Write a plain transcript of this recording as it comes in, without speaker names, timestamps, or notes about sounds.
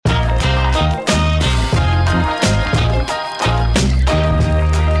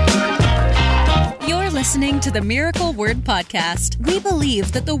listening to the Miracle Word Podcast. We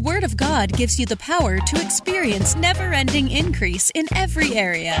believe that the Word of God gives you the power to experience never-ending increase in every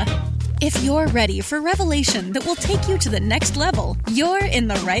area. If you're ready for revelation that will take you to the next level, you're in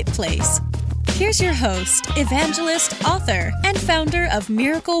the right place. Here's your host, evangelist, author, and founder of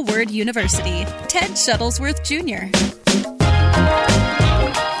Miracle Word University, Ted Shuttlesworth Jr.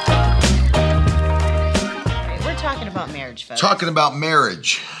 Talking about marriage, folks. Talking about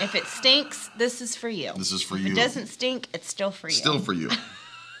marriage. If it stinks, this is for you. This is for you. If it doesn't stink, it's still for you. Still for you.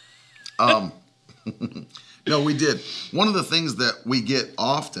 No, we did. One of the things that we get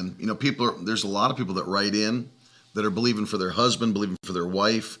often, there's a lot of people that write in that are believing for their husband, believing for their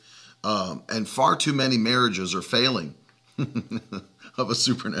wife, and far too many marriages are failing of a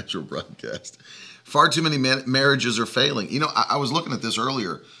supernatural broadcast. Far too many marriages are failing. I was looking at this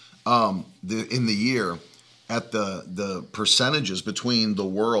earlier in the year, at the percentages between the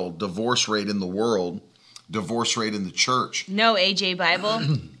world, divorce rate in the world, divorce rate in the church. No, AJ Bible,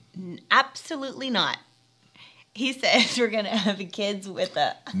 absolutely not. He says we're going to have kids with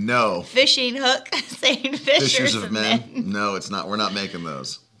a fishing hook saying fishers of men. No, it's not. We're not making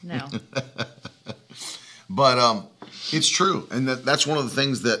those. No. But it's true. And that's one of the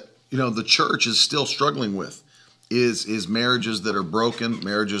things that, the church is still struggling with. Is marriages that are broken,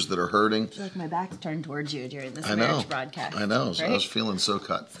 marriages that are hurting. I feel like my back's turned towards you during this marriage broadcast. I know. So right? I was feeling so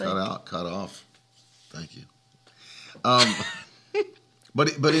cut off. Thank you.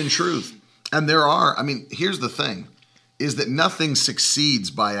 But in truth, and here's the thing, is that nothing succeeds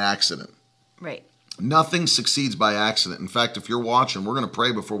by accident. Right. Nothing succeeds by accident. In fact, if you're watching, we're going to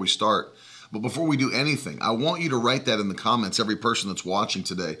pray before we start. But before we do anything, I want you to write that in the comments, every person that's watching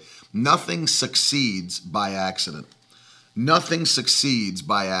today. Nothing succeeds by accident. Nothing succeeds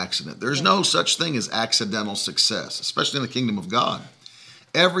by accident. There's no such thing as accidental success, especially in the kingdom of God.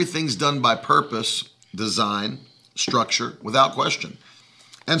 Everything's done by purpose, design, structure, without question.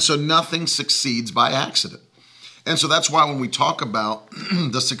 And so nothing succeeds by accident. And so that's why when we talk about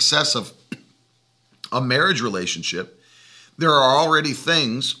the success of a marriage relationship, there are already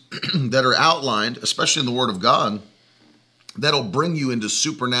things that are outlined, especially in the Word of God, that'll bring you into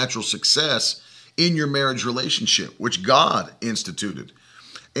supernatural success in your marriage relationship, which God instituted.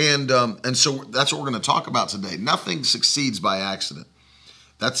 And so that's what we're going to talk about today. Nothing succeeds by accident.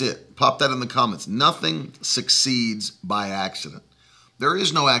 That's it. Pop that in the comments. Nothing succeeds by accident. There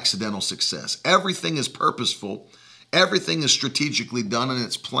is no accidental success. Everything is purposeful. Everything is strategically done and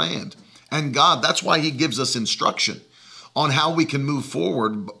it's planned. And God, that's why He gives us instruction on how we can move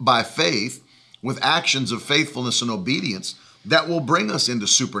forward by faith with actions of faithfulness and obedience that will bring us into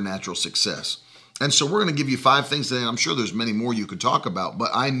supernatural success. And so we're going to give you 5 things today. I'm sure there's many more you could talk about, but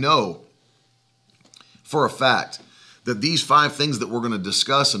I know for a fact that these 5 things that we're going to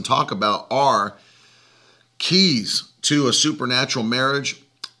discuss and talk about are keys to a supernatural marriage.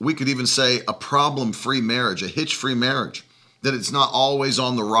 We could even say a problem-free marriage, a hitch-free marriage. That it's not always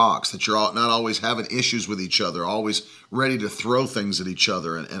on the rocks, that you're not always having issues with each other, always ready to throw things at each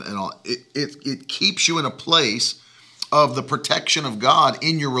other, and all. It keeps you in a place of the protection of God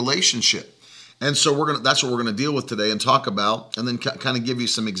in your relationship. And so that's what we're gonna deal with today and talk about, and then kind of give you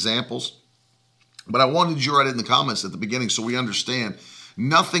some examples. But I wanted you to write it in the comments at the beginning so we understand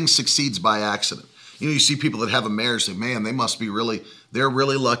nothing succeeds by accident. You see people that have a marriage say, man, they're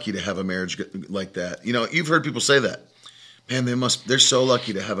really lucky to have a marriage like that. You've heard people say that. Man, they're so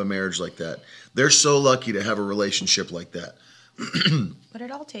lucky to have a marriage like that. They're so lucky to have a relationship like that. But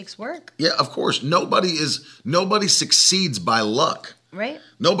it all takes work. Yeah, of course. Nobody succeeds by luck. Right.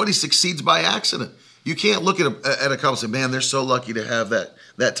 Nobody succeeds by accident. You can't look at a couple and say, man, they're so lucky to have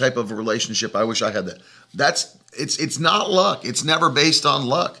that type of a relationship. I wish I had that. It's not luck. It's never based on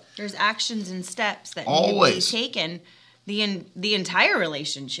luck. There's actions and steps that always need to be taken the entire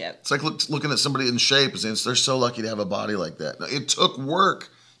relationship. It's like looking at somebody in shape and saying they're so lucky to have a body like that. It took work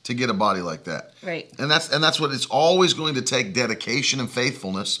to get a body like that. Right. And that's what it's always going to take, dedication and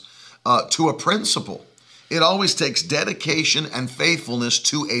faithfulness to a principle. It always takes dedication and faithfulness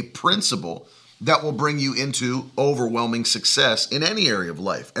to a principle that will bring you into overwhelming success in any area of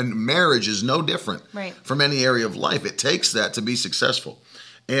life. And marriage is no different from any area of life. It takes that to be successful.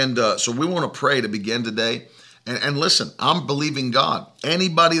 And so we want to pray to begin today. And listen, I'm believing God.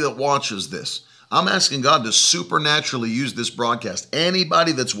 Anybody that watches this, I'm asking God to supernaturally use this broadcast.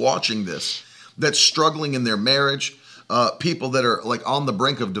 Anybody that's watching this, that's struggling in their marriage, people that are like on the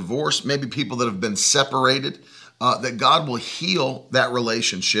brink of divorce, maybe people that have been separated, that God will heal that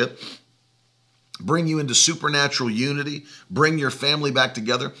relationship, bring you into supernatural unity, bring your family back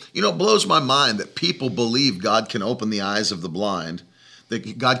together. It blows my mind that people believe God can open the eyes of the blind,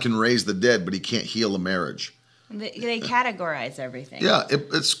 that God can raise the dead, but he can't heal a marriage. They categorize everything. Yeah,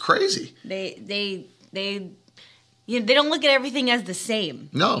 it's crazy. They don't look at everything as the same.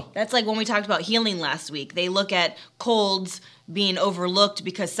 No. That's like when we talked about healing last week. They look at colds being overlooked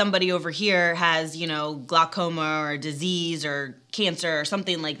because somebody over here has, glaucoma or disease or cancer or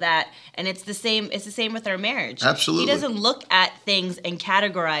something like that. And it's the same with our marriage. Absolutely. He doesn't look at things and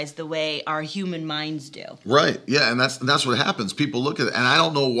categorize the way our human minds do. Right. Yeah, and that's what happens. People look at it, and I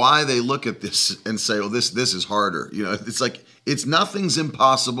don't know why they look at this and say, "Oh, this is harder." It's like nothing's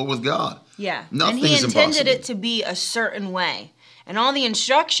impossible with God. Yeah. Nothing's and he intended impossible. it to be a certain way. And all the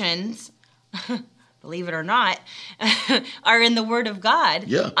instructions, believe it or not, are in the Word of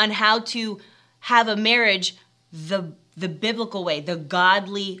God on how to have a marriage the biblical way, the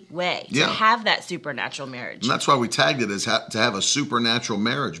godly way, to have that supernatural marriage. And that's why we tagged it as to have a supernatural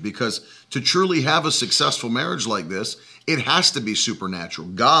marriage, because to truly have a successful marriage like this, it has to be supernatural.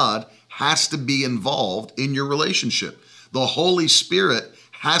 God has to be involved in your relationship. The Holy Spirit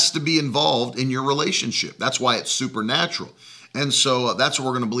has to be involved in your relationship. That's why it's supernatural. And so that's what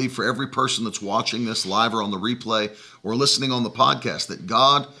we're going to believe for every person that's watching this live or on the replay or listening on the podcast, that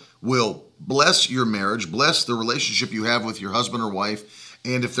God will bless your marriage, bless the relationship you have with your husband or wife,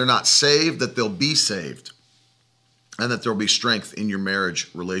 and if they're not saved, that they'll be saved, and that there'll be strength in your marriage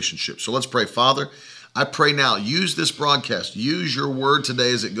relationship. So let's pray. Father, I pray now, use this broadcast, use your word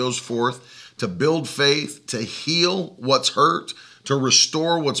today as it goes forth to build faith, to heal what's hurt, to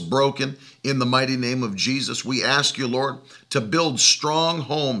restore what's broken. In the mighty name of Jesus, we ask you, Lord, to build strong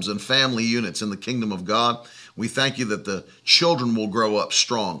homes and family units in the kingdom of God. We thank you that the children will grow up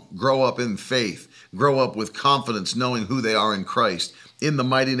strong, grow up in faith, grow up with confidence, knowing who they are in Christ. In the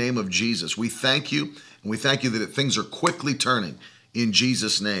mighty name of Jesus, we thank you, and we thank you that things are quickly turning. In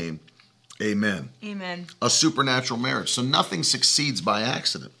Jesus' name, amen. Amen. A supernatural marriage. So nothing succeeds by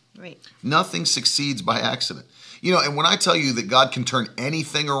accident. Right. Nothing succeeds by accident. And when I tell you that God can turn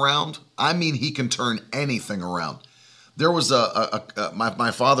anything around, I mean he can turn anything around. There was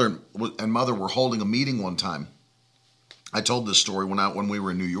my father and mother were holding a meeting one time. I told this story when we were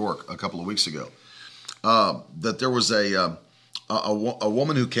in New York a couple of weeks ago. That there was a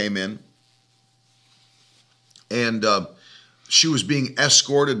woman who came in, and she was being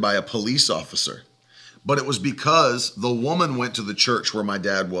escorted by a police officer. But it was because the woman went to the church where my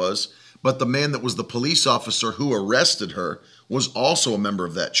dad was, but the man that was the police officer who arrested her was also a member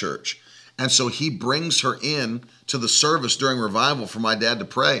of that church. And so he brings her in to the service during revival for my dad to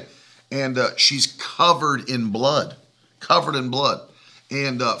pray. And she's covered in blood.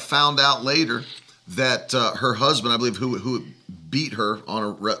 And found out later that her husband, I believe, who beat her on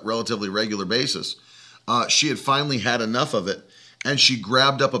a relatively regular basis, she had finally had enough of it. And she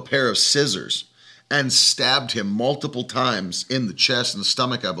grabbed up a pair of scissors and stabbed him multiple times in the chest and the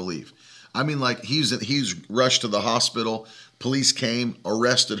stomach, I believe. I mean, like, he's rushed to the hospital. Police came,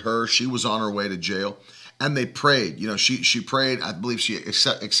 arrested her. She was on her way to jail. And they prayed. She prayed. I believe she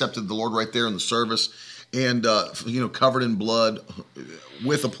accepted the Lord right there in the service. And, covered in blood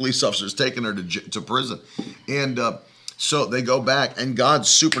with the police officers taking her to prison. And so they go back, and God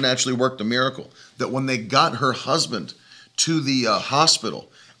supernaturally worked a miracle. That when they got her husband to the hospital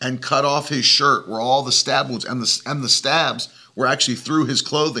and cut off his shirt where all the stab wounds, and the stabs were actually through his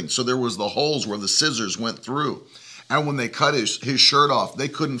clothing. So there was the holes where the scissors went through. And when they cut his shirt off, they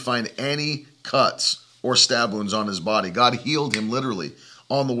couldn't find any cuts or stab wounds on his body. God healed him literally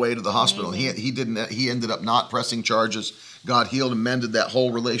on the way to the hospital. He ended up not pressing charges. God healed and mended that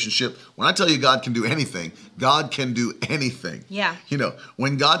whole relationship. When I tell you God can do anything, God can do anything. Yeah.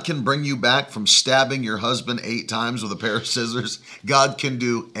 When God can bring you back from stabbing your husband 8 times with a pair of scissors, God can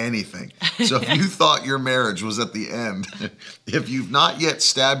do anything. So if you thought your marriage was at the end, if you've not yet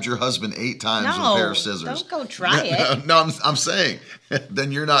stabbed your husband 8 times with a pair of scissors. Don't go try it. No, I'm saying,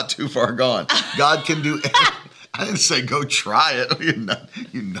 then you're not too far gone. God can do I didn't say go try it.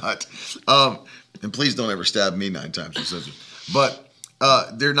 You nut. And please don't ever stab me 9 times with scissors. But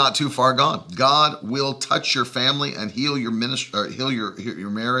they're not too far gone. God will touch your family and heal your ministry, or heal your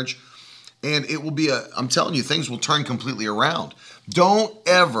marriage. And it will be I'm telling you, things will turn completely around. Don't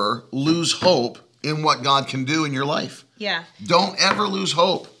ever lose hope in what God can do in your life. Yeah. Don't ever lose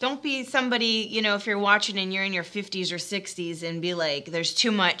hope. Don't be somebody, if you're watching and you're in your 50s or 60s and be like, there's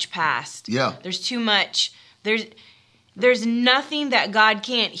too much past. Yeah. There's too much. There's nothing that God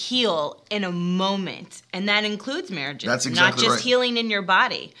can't heal in a moment, and that includes marriages. That's exactly not just right. Healing in your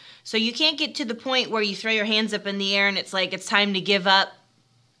body. So you can't get to the point where you throw your hands up in the air and it's like it's time to give up.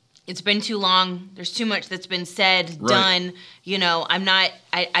 It's been too long. There's too much that's been said, done.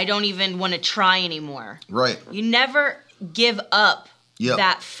 I don't even want to try anymore. Right. You never give up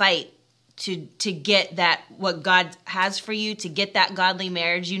that fight to get that, what God has for you, to get that godly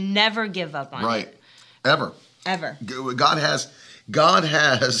marriage. You never give up on it. Right. Ever. God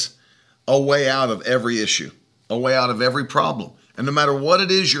has a way out of every issue, a way out of every problem. And no matter what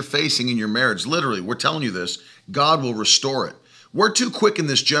it is you're facing in your marriage, literally, we're telling you this, God will restore it. We're too quick in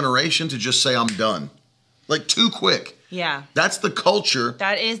this generation to just say, I'm done. Like, too quick. Yeah. That's the culture.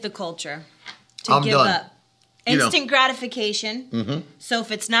 That is the culture. To give up. Instant gratification. Mm-hmm. So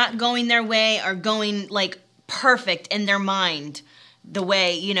if it's not going their way or going like perfect in their mind, the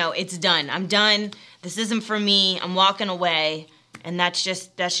way, it's done. I'm done. This isn't for me. I'm walking away. And that's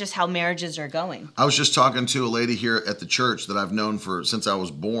just how marriages are going. I was just talking to a lady here at the church that I've known since I was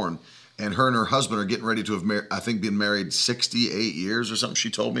born. And her husband are getting ready to have, been married 68 years or something.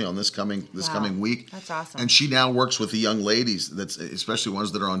 She told me on this coming week. That's awesome. And she now works with the young ladies, especially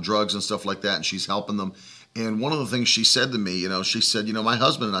ones that are on drugs and stuff like that. And she's helping them. And one of the things she said to me, she said, my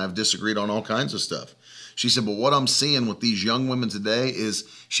husband and I have disagreed on all kinds of stuff. She said, but what I'm seeing with these young women today is,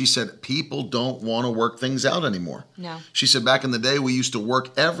 she said, people don't want to work things out anymore. No. She said, back in the day, we used to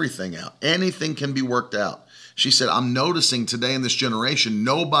work everything out. Anything can be worked out. She said, I'm noticing today in this generation,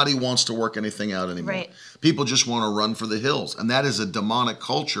 nobody wants to work anything out anymore. Right. People just want to run for the hills. And that is a demonic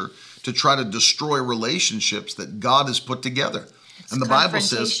culture to try to destroy relationships that God has put together. It's and the Bible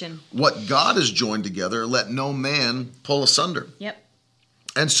says, what God has joined together, let no man pull asunder. Yep.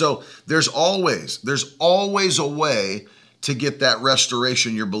 And so there's always a way to get that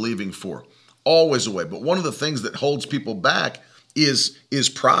restoration you're believing for. Always a way. But one of the things that holds people back is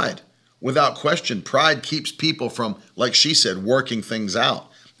pride. Without question, pride keeps people from, like she said, working things out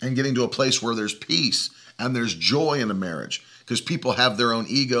and getting to a place where there's peace and there's joy in a marriage. Because people have their own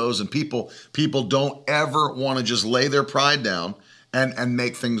egos, and people don't ever want to just lay their pride down and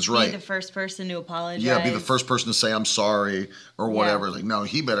make things right. Be the first person to apologize. Yeah, be the first person to say, I'm sorry, or whatever. Yeah. Like, no,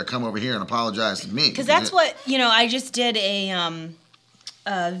 he better come over here and apologize to me. Because that's what, I just did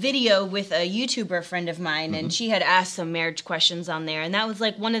a video with a YouTuber friend of mine, and she had asked some marriage questions on there. And that was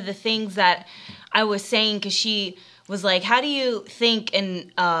like one of the things that I was saying, because she was like, how do you think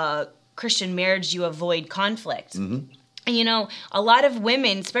in Christian marriage you avoid conflict? Mm-hmm. And, a lot of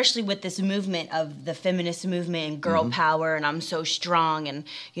women, especially with this movement of the feminist movement and girl power, and I'm so strong, and,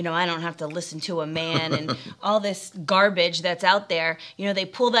 I don't have to listen to a man, and all this garbage that's out there, they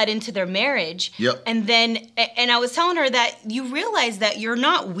pull that into their marriage. Yep. And I was telling her that you realize that you're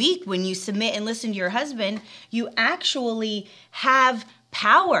not weak when you submit and listen to your husband. You actually have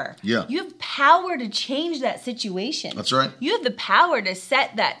power. Yeah. You have power to change that situation. That's right. You have the power to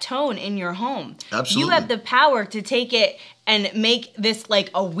set that tone in your home. Absolutely. You have the power to take it and make this like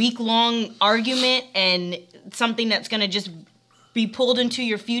a week-long argument and something that's going to just be pulled into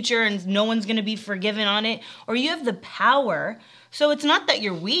your future and no one's going to be forgiven on it. Or you have the power. So it's not that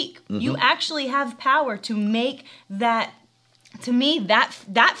you're weak. Mm-hmm. You actually have power to make that. To me, that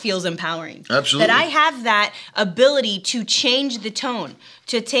feels empowering. Absolutely. That I have that ability to change the tone,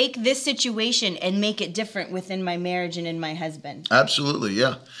 to take this situation and make it different within my marriage and in my husband. Absolutely,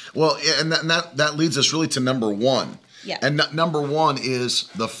 yeah. Well, and that leads us really to number one. Yeah. And number one is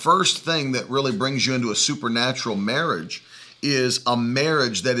the first thing that really brings you into a supernatural marriage is a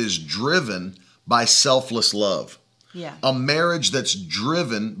marriage that is driven by selfless love. Yeah. A marriage that's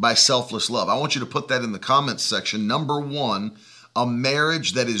driven by selfless love. I want you to put that in the comments section. Number one, a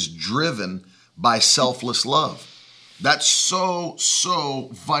marriage that is driven by selfless love. That's so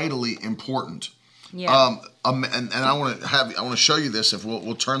vitally important. Yeah. And I want to show you this. If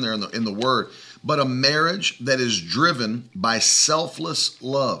we'll turn there in the word, but a marriage that is driven by selfless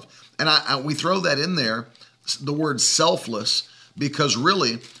love. And we throw that in there, the word selfless, because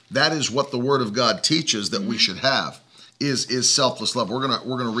really that is what the Word of God teaches that we should have is selfless love. We're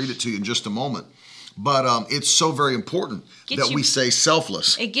gonna read it to you in just a moment. But it's so very important that we say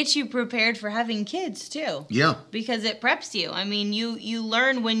selfless. It gets you prepared for having kids too. Yeah. Because it preps you. I mean, you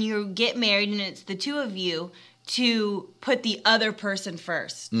learn when you get married and it's the two of you to put the other person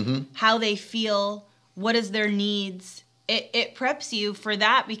first. Mm-hmm. How they feel, what is their needs. It preps you for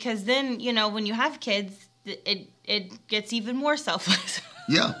that, because then, when you have kids, it gets even more selfless.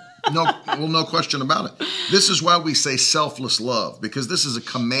 Yeah. No question about it. This is why we say selfless love, because this is a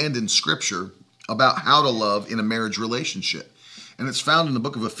command in Scripture about how to love in a marriage relationship. And it's found in the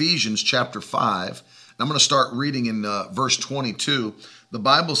book of Ephesians chapter 5. And I'm going to start reading in verse 22. The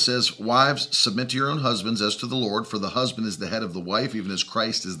Bible says, wives, submit to your own husbands as to the Lord, for the husband is the head of the wife, even as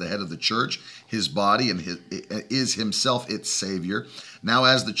Christ is the head of the church, his body, and is himself its Savior. Now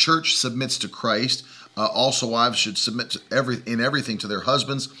as the church submits to Christ, also wives should submit to everything to their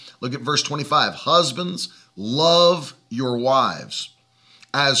husbands. Look at verse 25. Husbands, love your wives,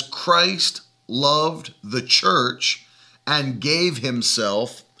 as Christ loved the church and gave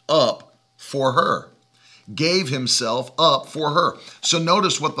himself up for her. Gave himself up for her. So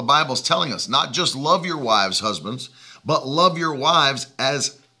notice what the Bible's telling us. Not just love your wives, husbands, but love your wives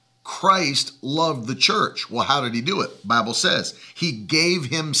as Christ loved the church. Well, how did he do it? Bible says he gave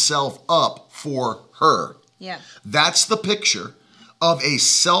himself up for her. Yeah. That's the picture of a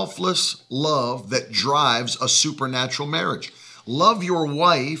selfless love that drives a supernatural marriage. Love your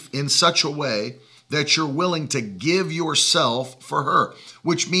wife in such a way that you're willing to give yourself for her,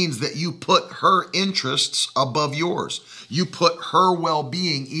 which means that you put her interests above yours. You put her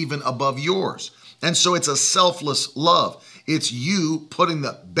well-being even above yours. And so it's a selfless love. It's you putting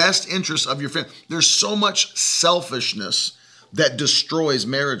the best interests of your family. There's so much selfishness that destroys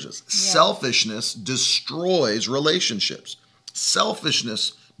marriages. Yeah. Selfishness destroys relationships.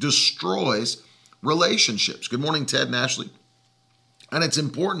 Selfishness destroys relationships. Good morning, Ted and Ashley. And it's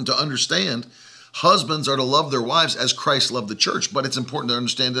important to understand husbands are to love their wives as Christ loved the church. But it's important to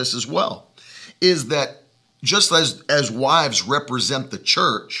understand this as well, is that just as wives represent the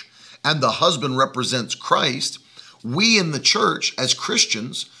church and the husband represents Christ, we in the church as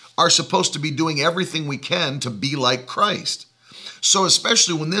Christians are supposed to be doing everything we can to be like Christ. So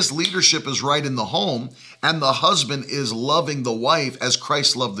especially when this leadership is right in the home and the husband is loving the wife as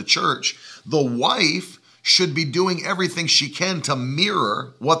Christ loved the church, the wife should be doing everything she can to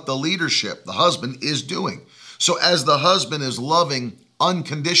mirror what the leadership, the husband, is doing. So as the husband is loving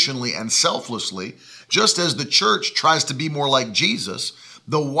unconditionally and selflessly, just as the church tries to be more like Jesus,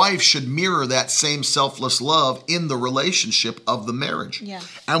 the wife should mirror that same selfless love in the relationship of the marriage. Yeah.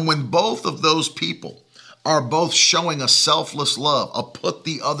 And when both of those people are both showing a selfless love, a put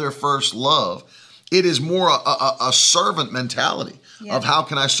the other first love, it is more a servant mentality of how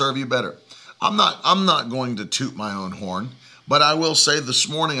can I serve you better? I'm not going to toot my own horn, but I will say this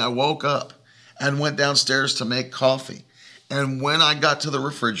morning I woke up and went downstairs to make coffee. And when I got to the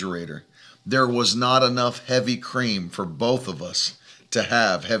refrigerator, there was not enough heavy cream for both of us to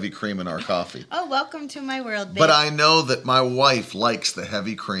have heavy cream in our coffee. Oh, welcome to my world, babe. But I know that my wife likes the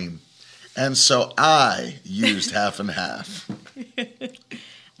heavy cream. And so I used half and half.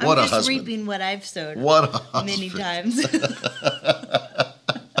 What I'm just reaping what I've sowed. What a husband. Many times.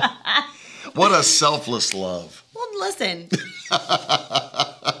 What a selfless love. Well, listen.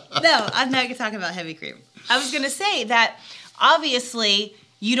 No, I'm not going to talk about heavy cream. I was going to say that obviously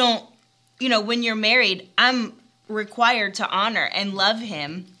you don't, when you're married, I'm required to honor and love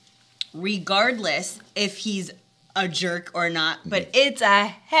him regardless if he's a jerk or not. But it's a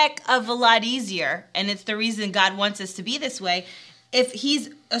heck of a lot easier, and it's the reason God wants us to be this way. If he's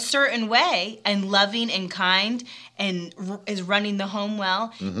a certain way and loving and kind and is running the home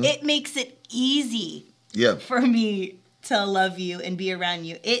well, it makes it easy for me to love you and be around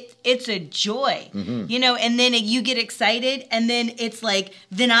you. It's a joy, and then you get excited, and then it's like,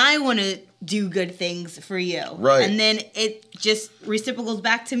 then I want to do good things for you. Right. And then it just reciprocals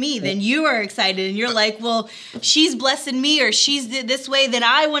back to me. Then you are excited, and you're like, well, she's blessing me, or she's this way, then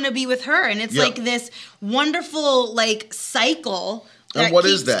I want to be with her. And it's like this wonderful cycle that and what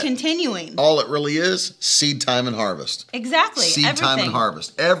keeps is that? Continuing. All it really is, seed time and harvest. Exactly. Seed time and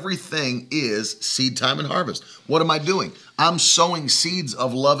harvest. Everything is seed time and harvest. What am I doing? I'm sowing seeds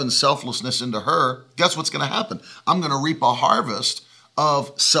of love and selflessness into her. Guess what's going to happen? I'm going to reap a harvest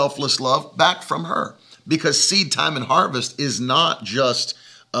of selfless love back from her. Because seed time and harvest is not just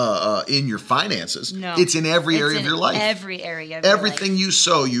in your finances. No. It's in every area of your life. Every area of your life. Everything you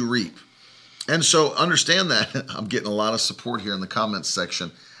sow, you reap. And so understand that. I'm getting a lot of support here in the comments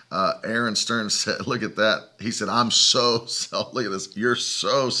section. Aaron Stern said, look at that. He said, I'm so look at this. You're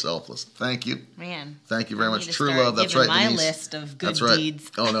so selfless. Thank you. Man. Thank you very much. True love. That's right, my Denise. list of good That's right.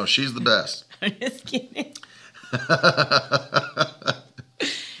 deeds. Oh, no, she's the best. I'm just kidding.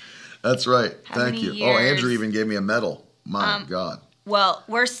 That's right. How Thank you. many Oh, years? Andrew even gave me a medal. My God. Well,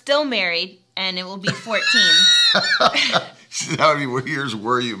 we're still married, and it will be 14. How many years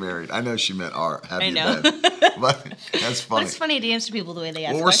were you married? I know she meant our. Have I you know. been? But that's funny. It's funny to answer people the way they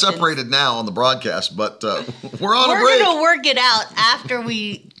ask Well, we're questions. separated now on the broadcast, but we're on a break. We're going to work it out after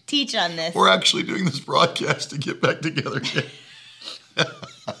we teach on this. We're actually doing this broadcast to get back together again.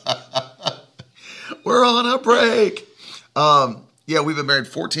 We're on a break. We've been married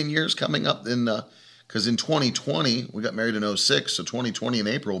 14 years coming up in, because in 2020, we got married in 2006, so 2020 in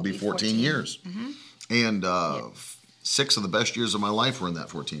April will be 14 years. Mm-hmm. And 6 of the best years of my life were in that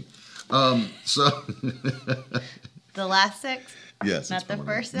 14. So the last 6? Yes. Not the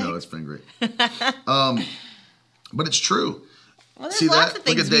first 6? No, it's been great. But it's true. Well, there's lots of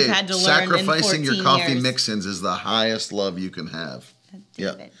things we've had to learn Sacrificing in 14 your coffee years. mix-ins is the highest love you can have.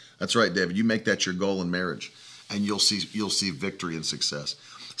 David. Yeah, that's right, David. You make that your goal in marriage, and you'll see victory and success.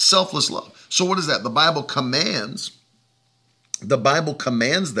 Selfless love. So what is that? The Bible commands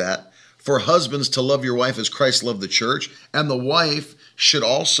that for husbands to love your wife as Christ loved the church, and the wife should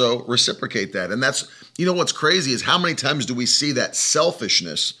also reciprocate that. And that's, what's crazy is how many times do we see that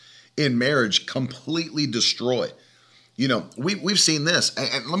selfishness in marriage completely destroy? We've seen this.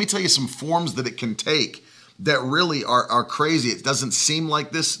 And let me tell you some forms that it can take that really are crazy. It doesn't seem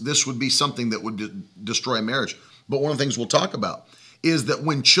like this would be something that would destroy marriage. But one of the things we'll talk about is that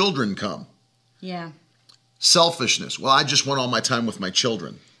when children come, selfishness. Well, I just want all my time with my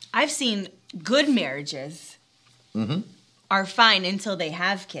children. I've seen good marriages are fine until they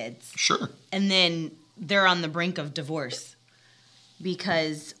have kids. Sure. And then they're on the brink of divorce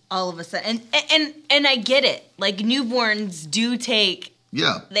because all of a sudden, and I get it. Like newborns do take.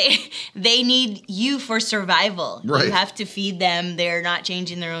 Yeah. They need you for survival. Right. You have to feed them. They're not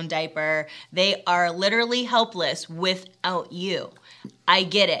changing their own diaper. They are literally helpless without you. I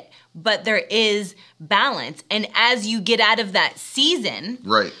get it. But there is balance. And as you get out of that season,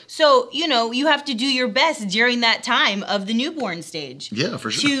 right. So, you have to do your best during that time of the newborn stage. Yeah, for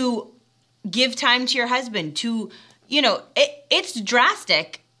sure. To give time to your husband, to, it's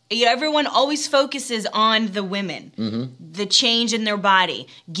drastic. Everyone always focuses on the women, the change in their body,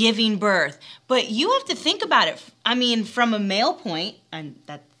 giving birth. But you have to think about it. I mean, from a male point, and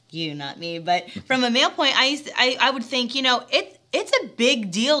that's you, not me, but from a male point, I would think, it's a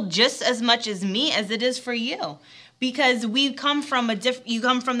big deal just as much as me as it is for you, because we come from you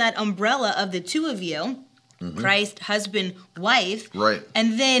come from that umbrella of the two of you, Christ, husband, wife, right?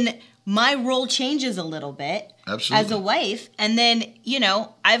 And then my role changes a little bit. Absolutely. As a wife, and then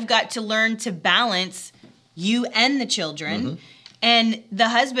I've got to learn to balance you and the children, and the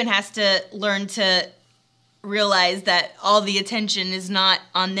husband has to learn to realize that all the attention is not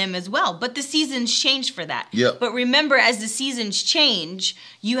on them as well. But the seasons change for that. Yep. But remember, as the seasons change,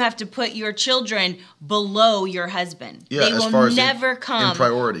 you have to put your children below your husband. Yeah, they will never come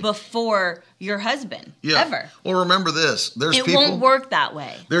before your husband, ever. Well, remember this. It won't work that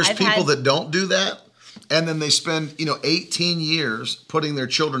way. There's people that don't do that, and then they spend 18 years putting their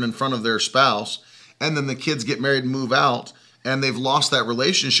children in front of their spouse, and then the kids get married and move out, and they've lost that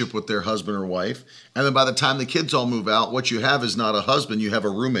relationship with their husband or wife. And then by the time the kids all move out, what you have is not a husband, you have a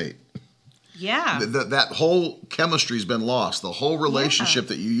roommate. Yeah. That whole chemistry's been lost. The whole relationship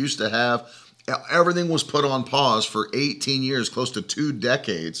that you used to have, everything was put on pause for 18 years, close to 2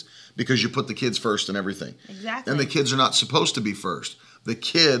 decades, because you put the kids first and everything. Exactly. And the kids are not supposed to be first. The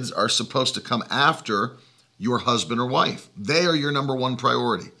kids are supposed to come after your husband or wife. They are your number one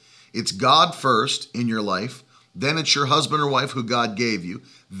priority. It's God first in your life. Then it's your husband or wife who God gave you.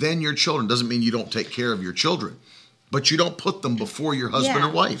 Then your children. Doesn't mean you don't take care of your children, but you don't put them before your husband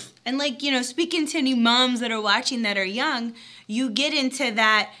or wife. And speaking to new moms that are watching that are young, you get into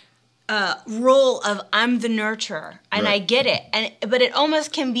that role of I'm the nurturer, and I get it. But it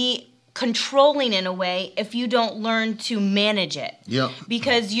almost can be controlling in a way if you don't learn to manage it. Yeah.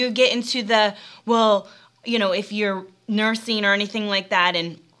 Because you get into if you're nursing or anything like that,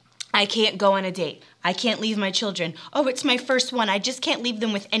 and I can't go on a date. I can't leave my children. Oh, it's my first one. I just can't leave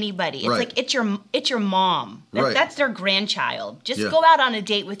them with anybody. It's like it's your mom. That's their grandchild. Just go out on a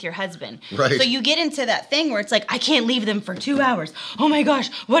date with your husband. Right. So you get into that thing where it's like, I can't leave them for 2 hours. Oh my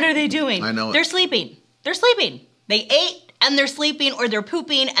gosh, what are they doing? I know. They're sleeping. They ate and they're sleeping, or they're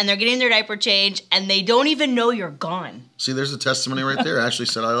pooping and they're getting their diaper changed, and they don't even know you're gone. See, there's a testimony right there. Ashley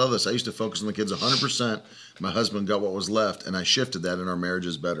said, I love this. I used to focus on the kids 100%. My husband got what was left, and I shifted that, and our marriage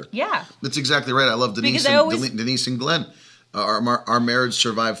is better. Yeah. That's exactly right. I love Denise and Glenn. Our marriage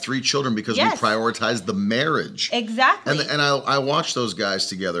survived 3 children because we prioritized the marriage. Exactly. And I watch those guys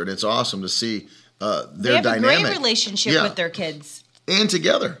together, and it's awesome to see their dynamic. They have a great relationship with their kids. And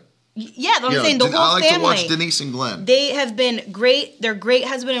together. Yeah, I'm saying the whole family. I like to watch Denise and Glenn. They have been great. They're great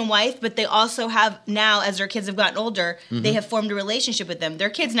husband and wife, but they also have now, as their kids have gotten older, they have formed a relationship with them. Their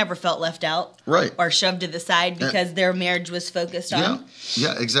kids never felt left out, or shoved to the side because their marriage was focused on.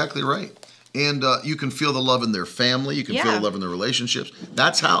 Yeah, exactly right. And you can feel the love in their family. You can feel the love in their relationships.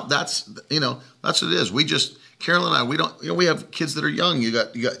 That's what it is. We just, Carol and I, we have kids that are young. You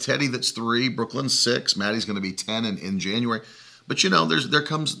got Teddy that's 3, Brooklyn's 6, Maddie's going to be 10 in January. But there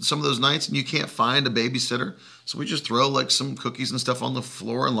comes some of those nights and you can't find a babysitter. So we just throw some cookies and stuff on the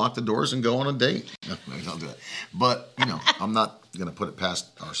floor and lock the doors and go on a date. No, maybe don't do that. But, I'm not going to put it past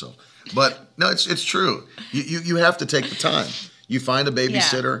ourselves. But no, it's true. You have to take the time. You find a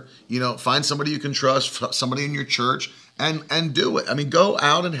babysitter, find somebody you can trust, somebody in your church, and do it. I mean, go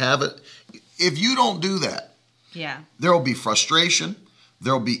out and have it. If you don't do that, there will be frustration.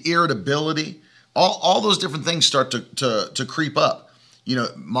 There'll be irritability. All those different things start to creep up. You know,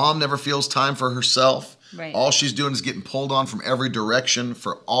 mom never feels time for herself. Right. All she's doing is getting pulled on from every direction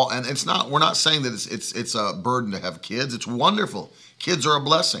and it's not, we're not saying that it's a burden to have kids. It's wonderful. Kids are a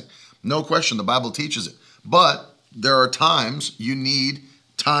blessing. No question. The Bible teaches it. But there are times you need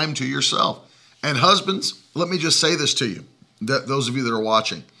time to yourself. And husbands, let me just say this to you, those of you that are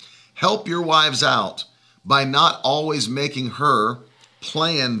watching. Help your wives out by not always making her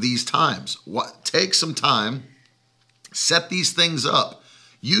plan these times. Take some time, set these things up.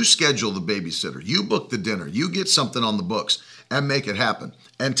 You schedule the babysitter, you book the dinner, you get something on the books and make it happen,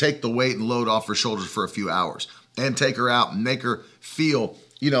 and take the weight and load off her shoulders for a few hours, and take her out and make her feel,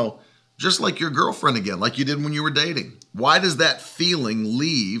 just like your girlfriend again, like you did when you were dating. Why does that feeling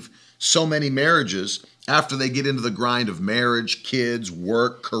leave so many marriages after they get into the grind of marriage, kids,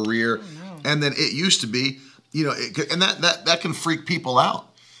 work, career? And then it used to be, and that can freak people out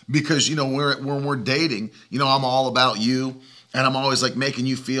because, when we're dating, I'm all about you. And I'm always like making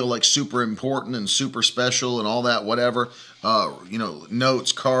you feel like super important and super special and all that, whatever,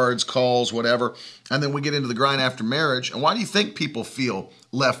 notes, cards, calls, whatever. And then we get into the grind after marriage. And why do you think people feel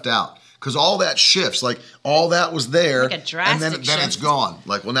left out? Because all that shifts, like all that was there, like a drastic and then it's gone.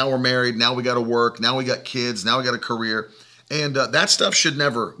 Like, well, now we're married, now we got to work, now we got kids, now we got a career. And that stuff should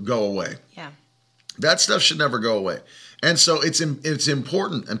never go away. Yeah. That stuff should never go away. And so it's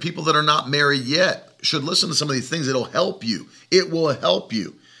important. And people that are not married yet should listen to some of these things. It'll help you. It will help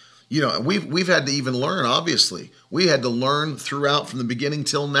you. We've had to even learn, obviously. We had to learn throughout from the beginning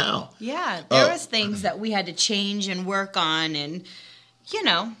till now. Yeah, there was things that we had to change and work on. And,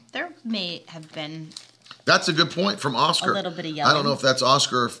 there may have been... That's a good point from Oscar. A little bit of yelling. I don't know if that's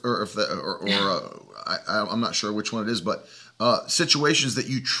Oscar I'm not sure which one it is, but situations that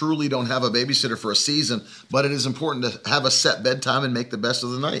you truly don't have a babysitter for a season, but it is important to have a set bedtime and make the best of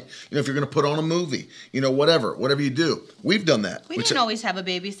the night. If you're going to put on a movie, whatever you do. We've done that. We didn't always have a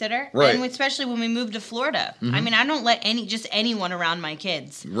babysitter. Right. And especially when we moved to Florida. Mm-hmm. I mean, I don't let anyone around my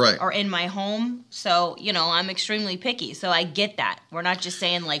kids. Right. Or in my home. So, I'm extremely picky. So I get that. We're not just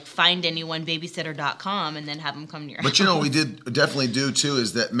saying like find anyone babysitter.com and then have them come to your house. But we did definitely do too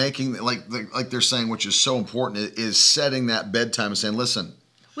is that making like they're saying, which is so important, is setting that bedtime and saying, listen,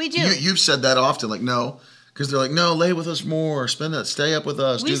 we do. You've said that often, like no, because they're like, no, lay with us more, stay up with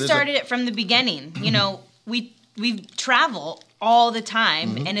us. We started it from the beginning. We travel all the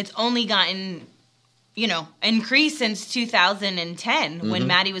time, and it's only gotten increased since 2010 when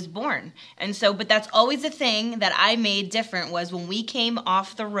Maddie was born. And so, but that's always a thing that I made different was when we came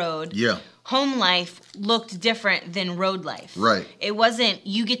off the road. Yeah. Home life looked different than road life. Right. It wasn't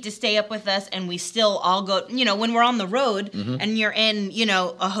you get to stay up with us and we still all go, when we're on the road and you're in,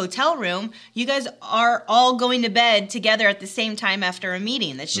 a hotel room, you guys are all going to bed together at the same time after a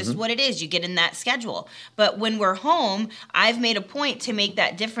meeting. That's just what it is. You get in that schedule. But when we're home, I've made a point to make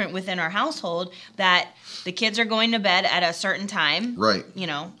that different within our household that the kids are going to bed at a certain time. Right.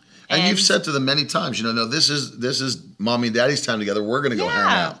 And you've said to them many times, no, this is mommy and daddy's time together. We're going to go hang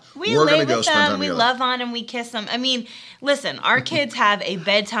out. We're going to go spend time together. We love on them. We kiss them. I mean, listen, our kids have a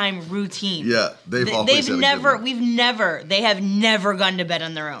bedtime routine. Yeah, they have never gone to bed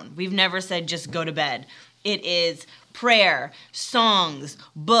on their own. We've never said just go to bed. It is prayer, songs,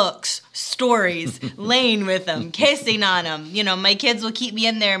 books, stories, laying with them, kissing on them. My kids will keep me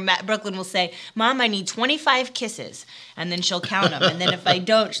in there. Brooklyn will say, Mom, I need 25 kisses. And then she'll count them. And then if I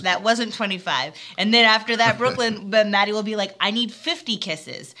don't, that wasn't 25. And then after that, Maddie will be like, I need 50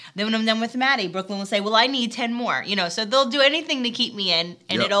 kisses. Then when I'm done with Maddie, Brooklyn will say, well, I need 10 more. So they'll do anything to keep me in.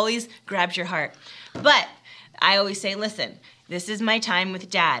 And It always grabs your heart. But I always say, listen, this is my time with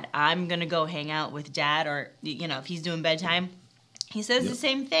Dad. I'm going to go hang out with Dad, or, if he's doing bedtime, he says the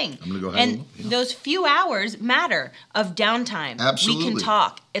same thing. I'm going to go hang out. And those few hours matter of downtime. Absolutely. We can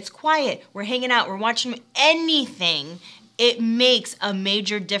talk. It's quiet. We're hanging out. We're watching anything. It makes a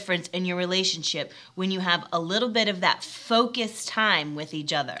major difference in your relationship when you have a little bit of that focused time with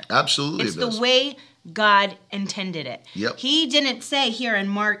each other. Absolutely. It's the way God intended it. Yep. He didn't say here in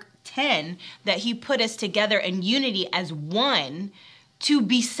Mark 10 that he put us together in unity as one to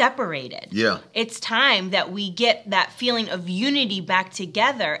be separated. Yeah. It's time that we get that feeling of unity back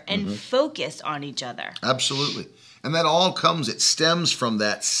together and focus on each other. Absolutely. And that all it stems from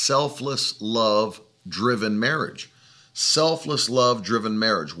that selfless love-driven marriage. Selfless love-driven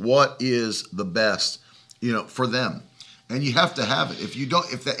marriage. What is the best, for them? And you have to have it. If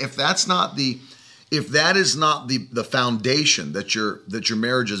that is not the foundation that your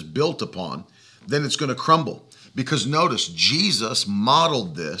marriage is built upon, then it's going to crumble. Because notice, Jesus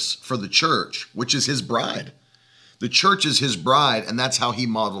modeled this for the church, which is his bride. The church is his bride, and that's how he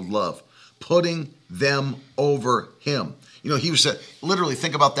modeled love, putting them over him. He was said, literally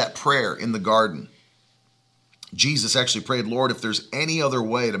think about that prayer in the garden. Jesus actually prayed, Lord, if there's any other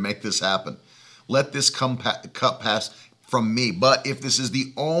way to make this happen, let this cup pass from me. But if this is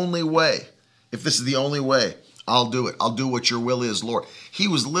the only way, I'll do it. I'll do what your will is, Lord. He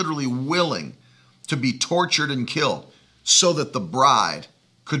was literally willing to be tortured and killed so that the bride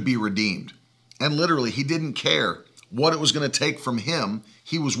could be redeemed. And literally, he didn't care what it was going to take from him.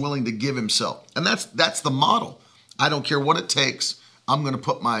 He was willing to give himself. And that's the model. I don't care what it takes. I'm going to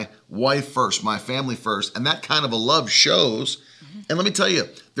put my wife first, my family first. And that kind of a love shows. And let me tell you,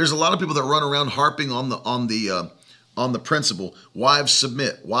 there's a lot of people that run around harping on the principle, wives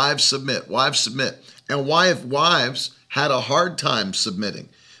submit, wives submit, wives submit. And wives had a hard time submitting,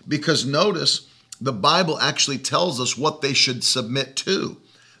 because notice the Bible actually tells us what they should submit to,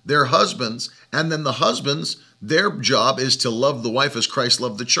 their husbands. And then the husbands, their job is to love the wife as Christ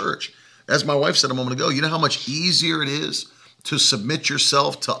loved the church. As my wife said a moment ago, you know how much easier it is to submit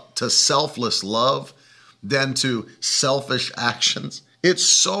yourself to selfless love than to selfish actions? It's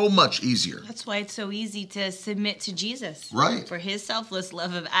so much easier. That's why it's so easy to submit to Jesus. Right. For his selfless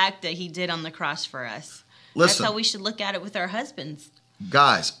love of act that he did on the cross for us. Listen, that's how we should look at it with our husbands.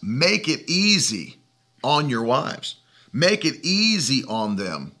 Guys, make it easy on your wives. Make it easy on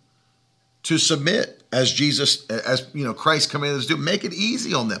them to submit as Christ commanded us to do. Make it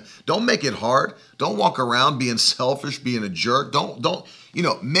easy on them. Don't make it hard. Don't walk around being selfish, being a jerk. Don't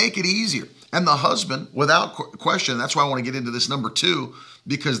make it easier. And the husband, without question, that's why I want to get into this number 2,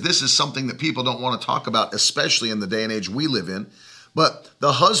 because this is something that people don't want to talk about, especially in the day and age we live in. But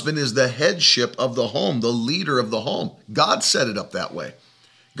the husband is the headship of the home, the leader of the home. God set it up that way.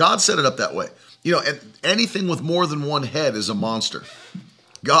 God set it up that way. And anything with more than one head is a monster.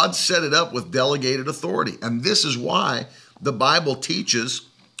 God set it up with delegated authority. And this is why the Bible teaches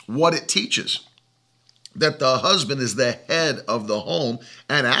what it teaches, that the husband is the head of the home.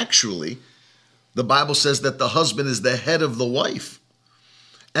 And actually, the Bible says that the husband is the head of the wife.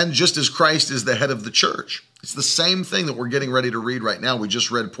 And just as Christ is the head of the church, it's the same thing that we're getting ready to read right now. We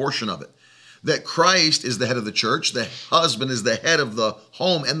just read a portion of it. That Christ is the head of the church, the husband is the head of the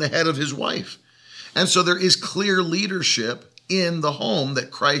home and the head of his wife. And so there is clear leadership in the home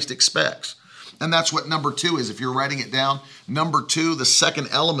that Christ expects. And that's what number 2 is. If you're writing it down, number 2, the second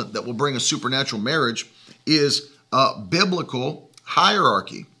element that will bring a supernatural marriage is biblical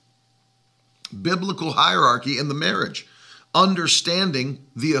hierarchy. Biblical hierarchy in the marriage. Understanding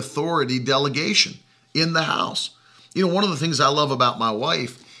the authority delegation in the house. One of the things I love about my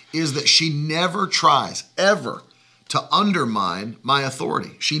wife is that she never tries, ever, to undermine my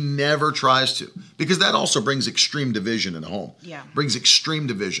authority. She never tries to, because that also brings extreme division in a home. Yeah. Brings extreme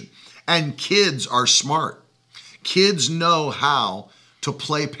division. And kids are smart. Kids know how to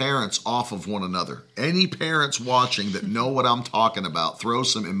play parents off of one another. Any parents watching that know what I'm talking about, throw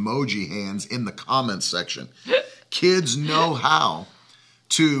some emoji hands in the comments section. Kids know how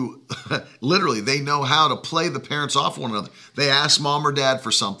to, literally, they know how to play the parents off one another. They ask mom or dad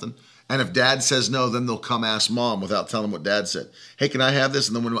for something. And if dad says no, then they'll come ask mom without telling them what dad said. Hey, can I have this?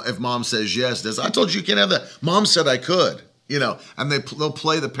 And then if mom says yes, I told you you can't have that. Mom said I could, and they'll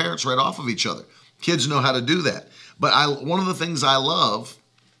play the parents right off of each other. Kids know how to do that. But one of the things I love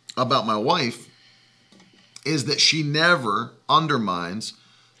about my wife is that she never undermines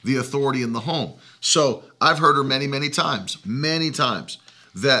the authority in the home. So I've heard her many times,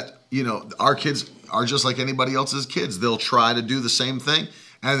 that, our kids are just like anybody else's kids. They'll try to do the same thing.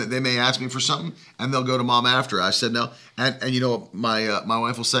 And they may ask me for something, and they'll go to mom after. I said no. And you know what my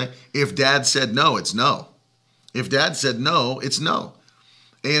wife will say? If dad said no, it's no. If dad said no, it's no.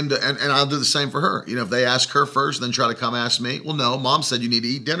 And I'll do the same for her. If they ask her first, then try to come ask me. Well, no, mom said you need to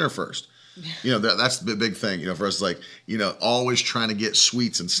eat dinner first. That's the big thing. For us, like, always trying to get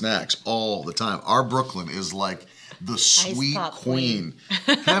sweets and snacks all the time. Our Brooklyn is like the sweet queen.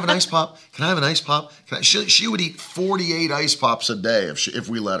 Can I have an ice pop? Can I have an ice pop? She would eat 48 ice pops a day if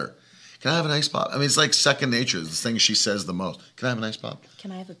we let her. Can I have an ice pop? I mean, it's like second nature. It's the thing she says the most. Can I have an ice pop?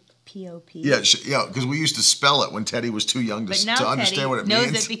 Can I have a P-O-P? Yeah, because we used to spell it when Teddy was too young to understand what it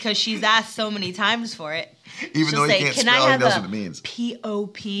means. Knows it because she's asked so many times for it. Even though he can't spell, he knows what it means.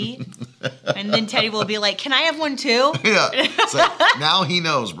 P-O-P? And then Teddy will be like, can I have one too? Yeah. It's like, now he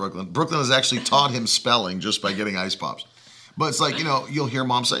knows, Brooklyn. Brooklyn has actually taught him spelling just by getting ice pops. But it's like, you'll hear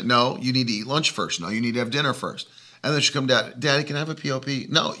mom say, no, you need to eat lunch first. No, you need to have dinner first. And then she'll come down, Daddy, can I have a P-O-P?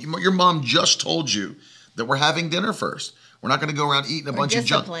 No, your mom just told you that we're having dinner first. We're not going to go around eating a bunch of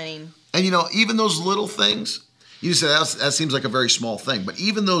junk. And, even those little things, you say that seems like a very small thing, but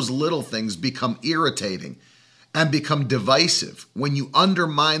even those little things become irritating and become divisive, when you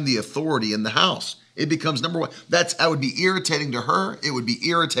undermine the authority in the house, it becomes number one. That would be irritating to her. It would be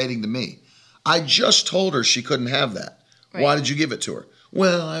irritating to me. I just told her she couldn't have that. Right. Why did you give it to her?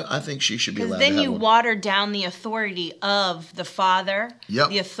 Well, I think she should be allowed to have one. Because then you water down the authority of the father, yep.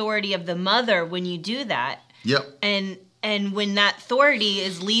 the authority of the mother when you do that. Yep. And when that authority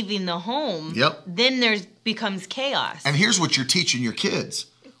is leaving the home, yep. then becomes chaos. And here's what you're teaching your kids.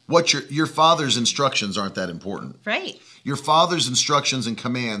 What your father's instructions aren't that important. Right. Your father's instructions and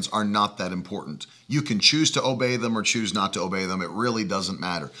commands are not that important. You can choose to obey them or choose not to obey them. It really doesn't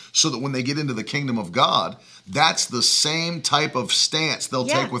matter. So that when they get into the kingdom of God, that's the same type of stance they'll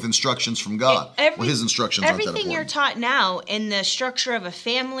take with instructions from God. His instructions aren't that important. Everything you're taught now in the structure of a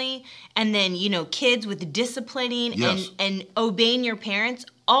family, and then, kids with disciplining and obeying your parents,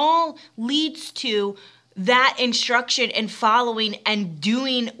 all leads to that instruction and following and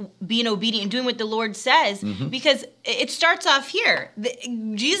being obedient and doing what the Lord says, because it starts off here.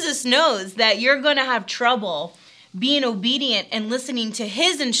 Jesus knows that you're going to have trouble being obedient and listening to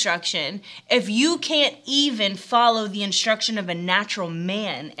his instruction if you can't even follow the instruction of a natural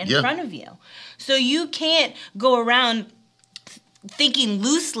man in front of you. So you can't go around thinking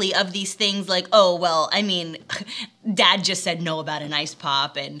loosely of these things like, oh, well, I mean, dad just said no about an ice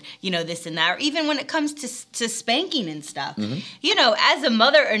pop and, this and that. Or even when it comes to spanking and stuff, as a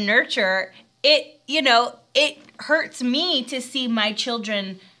mother and nurturer, it hurts me to see my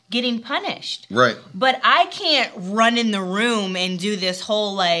children getting punished. Right. But I can't run in the room and do this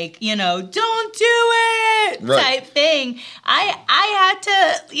whole don't do it type thing. I had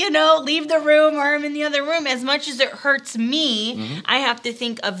to, leave the room or I'm in the other room. As much as it hurts me, I have to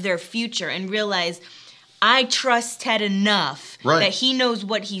think of their future and realize I trust Ted enough that he knows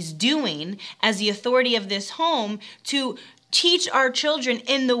what he's doing as the authority of this home to teach our children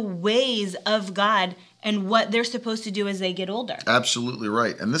in the ways of God and what they're supposed to do as they get older. Absolutely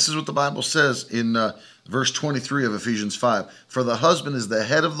right. And this is what the Bible says in verse 23 of Ephesians 5. For the husband is the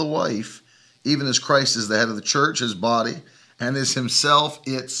head of the wife, even as Christ is the head of the church, his body, and is himself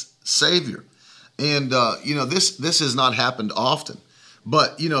its Savior. And, this has not happened often.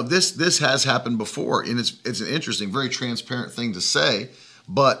 But, this has happened before. And it's an interesting, very transparent thing to say.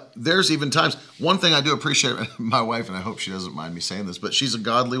 But there's even times, one thing I do appreciate my wife, and I hope she doesn't mind me saying this, but she's a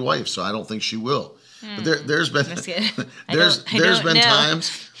godly wife, so I don't think she will. But there's been times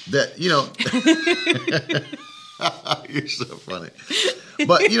that you're so funny.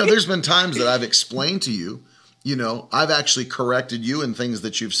 But there's been times that I've explained to you, I've actually corrected you in things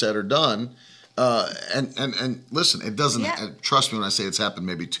that you've said or done. And listen, it doesn't trust me when I say it's happened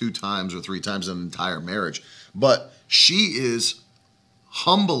maybe 2 times or 3 times in an entire marriage. But she is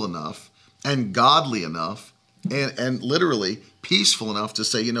humble enough and godly enough and literally peaceful enough to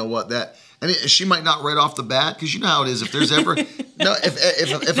say, you know what, that. And she might not right off the bat, because you know how it is. If there's ever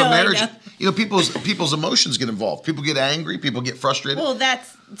if a marriage, people's emotions get involved. People get angry. People get frustrated. Well,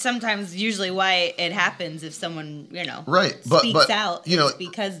 that's sometimes usually why it happens if someone speaks out. It's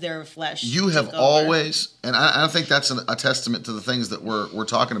because their flesh. You have always, and I think that's a testament to the things that we're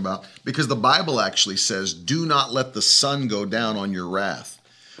talking about, because the Bible actually says, "Do not let the sun go down on your wrath,"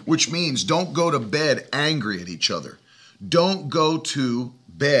 which means don't go to bed angry at each other. Don't go to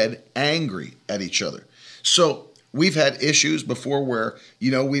bed angry at each other. So we've had issues before where,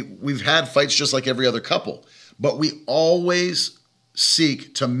 we've had fights just like every other couple, but we always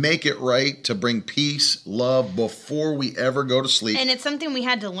seek to make it right, to bring peace, love before we ever go to sleep. And it's something we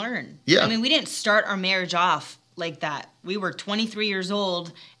had to learn. Yeah. I mean, we didn't start our marriage off like that. We were 23 years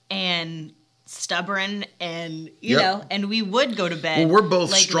old and stubborn and, and we would go to bed. Well, we're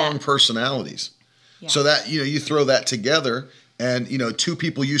both strong personalities. Yeah. So that, you throw that together. And, 2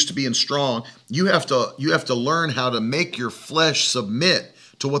 people used to being strong. You have to learn how to make your flesh submit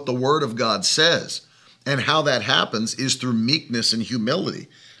to what the Word of God says. And how that happens is through meekness and humility.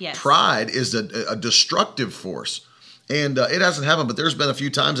 Yes. Pride is a destructive force. And it hasn't happened, but there's been a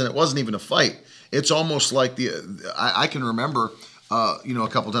few times, and it wasn't even a fight. It's almost like I can remember, a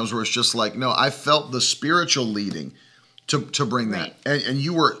couple times where it's just like, no, I felt the spiritual leading to bring that. And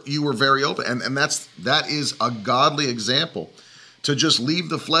you were very open. And that is a godly example. To just leave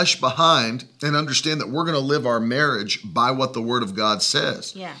the flesh behind and understand that we're going to live our marriage by what the Word of God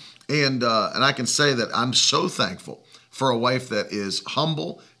says. Yeah. And I can say that I'm so thankful for a wife that is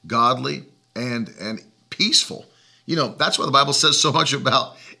humble, godly, and peaceful. That's why the Bible says so much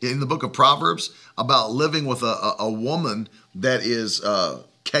about, in the book of Proverbs, about living with a woman that is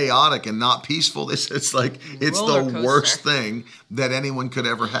chaotic and not peaceful. It's like it's the worst thing that anyone could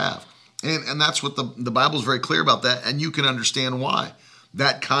ever have. And that's what the Bible is very clear about that, and you can understand why.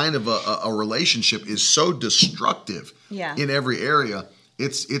 that kind of a relationship is so destructive in every area.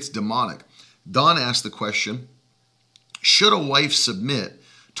 It's demonic. Don asked the question, should a wife submit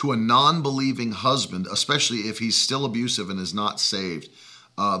to a non-believing husband, especially if he's still abusive and is not saved?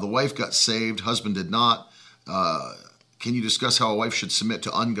 The wife got saved, husband did not. Can you discuss how a wife should submit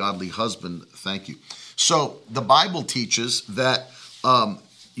to ungodly husband? Thank you. So the Bible teaches that,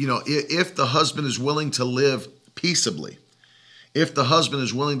 if the husband is willing to live peaceably,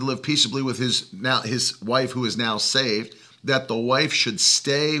 with his wife who is now saved, that the wife should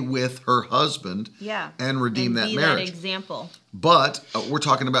stay with her husband and redeem that marriage. That example. But we're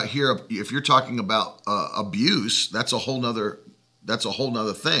talking about here, if you're talking about abuse, that's a whole nother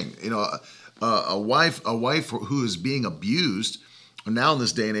thing. A wife who is being abused, now in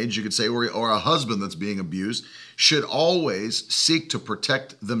this day and age, you could say, or a husband that's being abused, should always seek to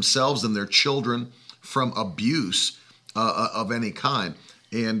protect themselves and their children from abuse of any kind,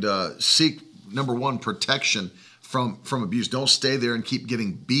 and seek, number one, protection from abuse. Don't stay there and keep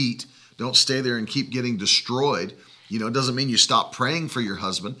getting beat. Don't stay there and keep getting destroyed. It doesn't mean you stop praying for your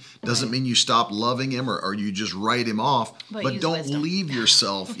husband. Doesn't mean you stop loving him or you just write him off. But don't leave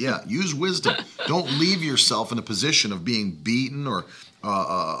yourself. Use wisdom. Don't leave yourself in a position of being beaten or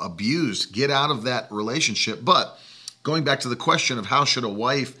abused. Get out of that relationship. But going back to the question of how should a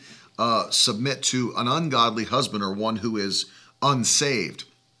wife submit to an ungodly husband or one who is unsaved?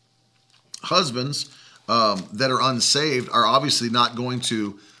 Husbands that are unsaved are obviously not going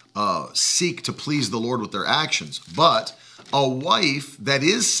to seek to please the Lord with their actions. But a wife that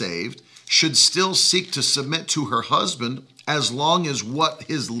is saved should still seek to submit to her husband as long as what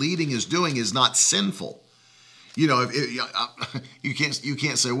his leading is doing is not sinful. You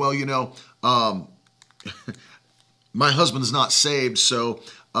can't say, well, my husband's not saved, so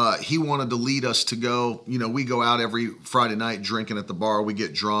he wanted to lead us to go, we go out every Friday night drinking at the bar. We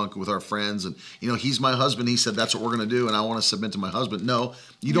get drunk with our friends and, he's my husband. He said, that's what we're going to do. And I want to submit to my husband. No,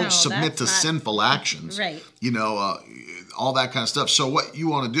 you don't submit to sinful actions, right? All that kind of stuff. So what you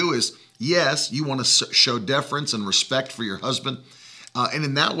want to do is, yes, you want to show deference and respect for your husband. And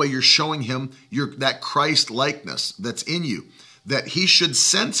in that way, you're showing him that Christ likeness that's in you, that he should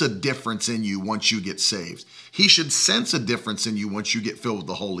sense a difference in you once you get saved. He should sense a difference in you once you get filled with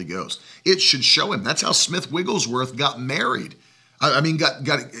the Holy Ghost. It should show him. That's how Smith Wigglesworth got married. Got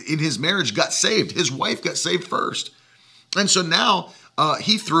in his marriage, got saved. His wife got saved first. And so now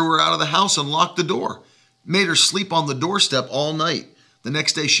he threw her out of the house and locked the door, made her sleep on the doorstep all night. The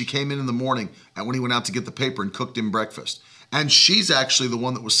next day she came in the morning and when he went out to get the paper and cooked him breakfast. And she's actually the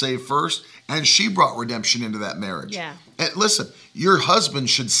one that was saved first, and she brought redemption into that marriage. Yeah. And listen, your husband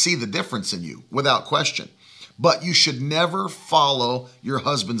should see the difference in you, without question. But you should never follow your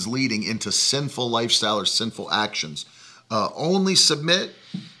husband's leading into sinful lifestyle or sinful actions. Only submit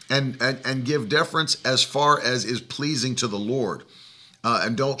and give deference as far as is pleasing to the Lord.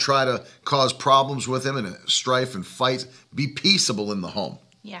 And don't try to cause problems with him and strife and fight. Be peaceable in the home.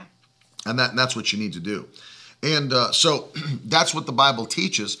 Yeah. And that's what you need to do. And so that's what the Bible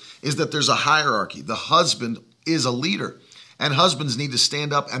teaches, is that there's a hierarchy. The husband is a leader, and husbands need to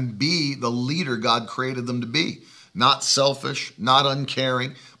stand up and be the leader God created them to be. Not selfish, not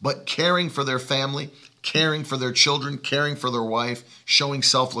uncaring, but caring for their family, caring for their children, caring for their wife, showing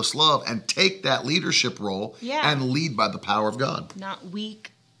selfless love, and take that leadership role and lead by the power of God. Not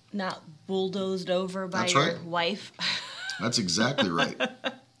weak, not bulldozed over by your wife. That's exactly right.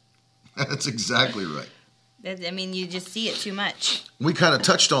 That's exactly right. I mean, you just see it too much. We kind of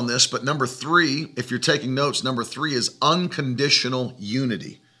touched on this, but number 3, if you're taking notes, number 3 is unconditional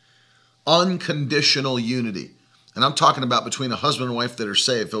unity. Unconditional unity. And I'm talking about between a husband and wife that are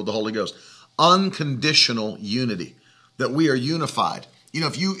saved, filled with the Holy Ghost. Unconditional unity, that we are unified.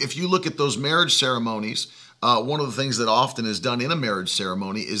 If you look at those marriage ceremonies, one of the things that often is done in a marriage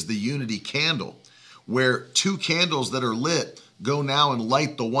ceremony is the unity candle, where 2 candles that are lit go now and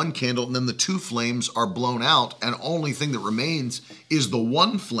light the one candle, and then the 2 flames are blown out, and only thing that remains is the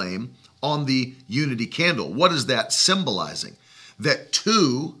one flame on the unity candle. What is that symbolizing? That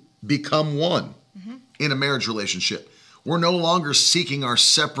 2 become one in a marriage relationship. We're no longer seeking our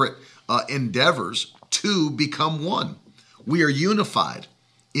separate endeavors. 2 become one. We are unified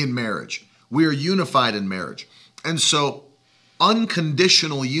in marriage. We are unified in marriage. And so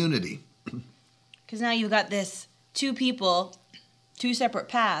unconditional unity. Because now you've got this 2 people, 2 separate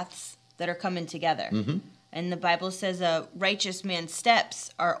paths that are coming together. Mm-hmm. And the Bible says a righteous man's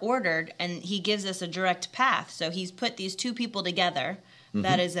steps are ordered, and he gives us a direct path. So he's put these 2 people together. Mm-hmm.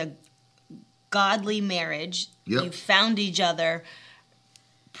 That is a godly marriage. Yep. You've found each other,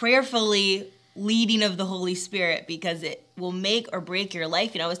 prayerfully leading of the Holy Spirit, because it will make or break your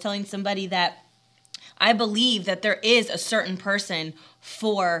life. I was telling somebody that I believe that there is a certain person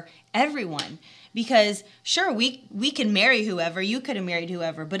for everyone. Because sure, we can marry whoever, you could have married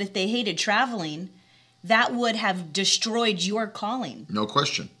whoever, but if they hated traveling, that would have destroyed your calling. No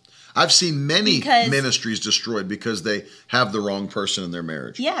question. I've seen many ministries destroyed because they have the wrong person in their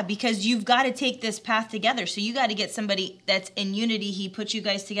marriage. Yeah, because you've got to take this path together. So you got to get somebody that's in unity. He put you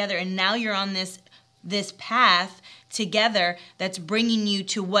guys together, and now you're on this path together that's bringing you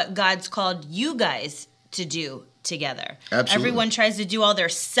to what God's called you guys to do together. Absolutely. Everyone tries to do all their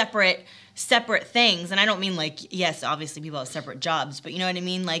separate things, and I don't mean like, yes, obviously people have separate jobs, but you know what I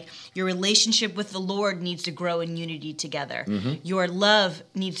mean? Like, your relationship with the Lord needs to grow in unity together. Mm-hmm. Your love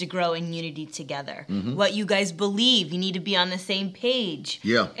needs to grow in unity together. Mm-hmm. What you guys believe, you need to be on the same page.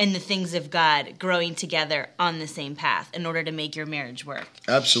 Yeah. In the things of God, growing together on the same path in order to make your marriage work.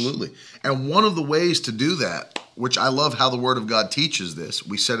 Absolutely. And one of the ways to do that, which I love how the Word of God teaches this,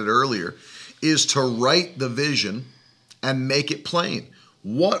 we said it earlier, is to write the vision and make it plain.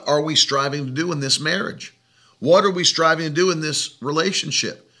 What are we striving to do in this marriage? What are we striving to do in this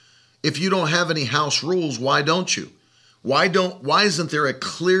relationship? If you don't have any house rules, why don't you? Why isn't there a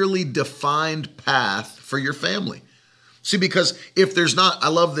clearly defined path for your family? See, because if there's not, I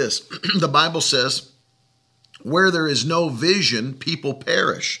love this. The Bible says, where there is no vision, people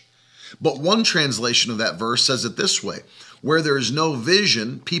perish. But one translation of that verse says it this way: where there is no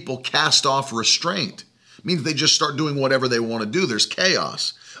vision, people cast off restraint. It means they just start doing whatever they want to do. There's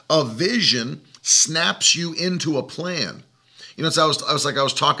chaos. A vision snaps you into a plan. It's I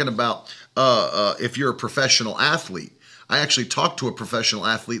was talking about if you're a professional athlete. I actually talked to a professional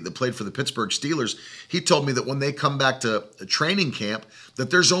athlete that played for the Pittsburgh Steelers. He told me that when they come back to training camp, that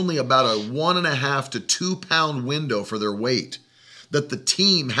there's only about a 1.5 to 2 pound window for their weight. That the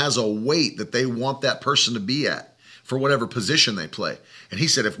team has a weight that they want that person to be at for whatever position they play. And he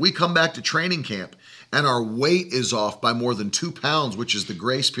said, if we come back to training camp and our weight is off by more than 2 pounds, which is the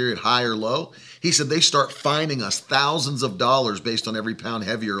grace period, high or low, he said they start fining us thousands of dollars based on every pound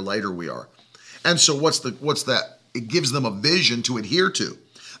heavier or lighter we are. And so what's that? It gives them a vision to adhere to.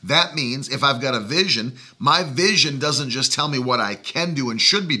 That means if I've got a vision, my vision doesn't just tell me what I can do and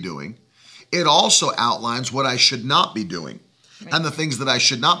should be doing. It also outlines what I should not be doing. Right. And the things that I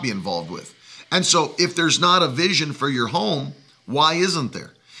should not be involved with. And so if there's not a vision for your home, why isn't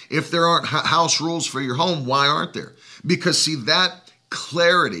there? If there aren't house rules for your home, why aren't there? Because see, that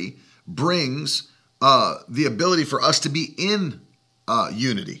clarity brings the ability for us to be in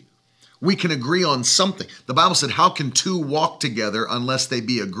unity. We can agree on something. The Bible said, how can two walk together unless they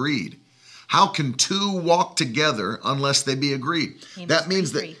be agreed? How can two walk together unless they be agreed? Amos that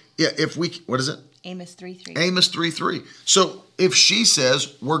means 3:3. that, what is it? Amos 3:3. Amos 3:3. So if she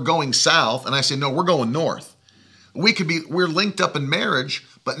says we're going south and I say, no, we're going north, we're linked up in marriage,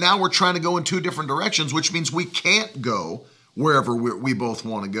 but now we're trying to go in two different directions, which means we can't go wherever we both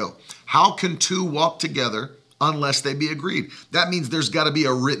want to go. How can two walk together unless they be agreed? That means there's got to be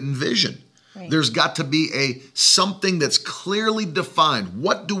a written vision. Right. There's got to be something that's clearly defined.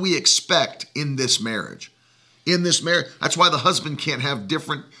 What do we expect in this marriage? In this marriage, that's why the husband can't have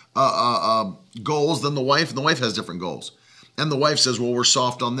different goals than the wife, and the wife has different goals. And the wife says, well, we're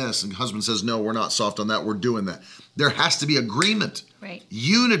soft on this. And the husband says, no, we're not soft on that. We're doing that. There has to be agreement. Right.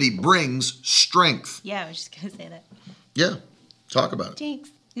 Unity brings strength. Yeah, I was just going to say that. Yeah. Talk about it. Thanks.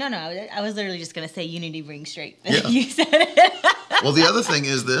 No, I was literally just going to say unity brings strength. Yeah. You said it. Well, the other thing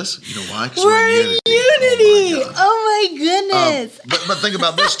is this. You know why? Because we're in unity. Oh my goodness. But think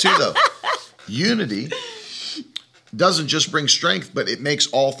about this too, though. Unity doesn't just bring strength, but it makes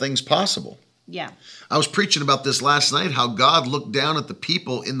all things possible. Yeah. I was preaching about this last night, how God looked down at the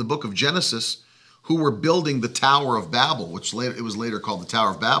people in the book of Genesis who were building the Tower of Babel, which it was later called the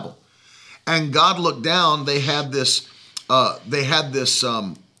Tower of Babel. And God looked down, they had this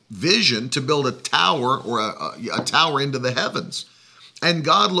vision to build a tower or a tower into the heavens. And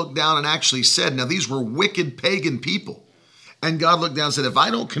God looked down and actually said, now these were wicked pagan people. And God looked down and said, if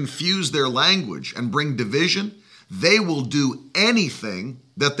I don't confuse their language and bring division, they will do anything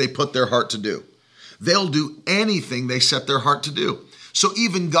that they put their heart to do. They'll do anything they set their heart to do. So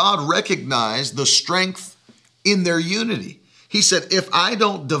even God recognized the strength in their unity. He said, if I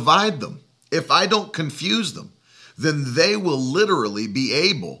don't divide them, if I don't confuse them, then they will literally be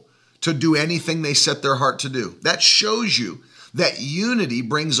able to do anything they set their heart to do. That shows you that unity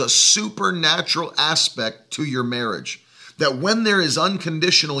brings a supernatural aspect to your marriage. That when there is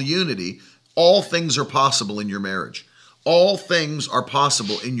unconditional unity, all things are possible in your marriage. All things are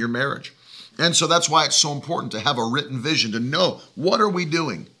possible in your marriage. And so that's why it's so important to have a written vision, to know what are we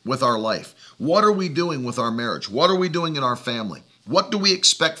doing with our life? What are we doing with our marriage? What are we doing in our family? What do we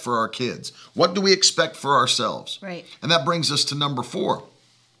expect for our kids? What do we expect for ourselves? Right. And that brings us to number 4.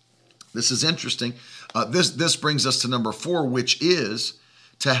 This is interesting. This brings us to number 4, which is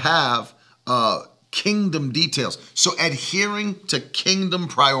to have kingdom details. So adhering to kingdom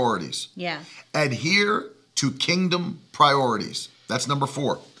priorities. Yeah. Adhere to kingdom priorities. That's number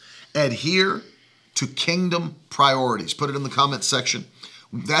 4. Adhere to kingdom priorities. Put it in the comments section.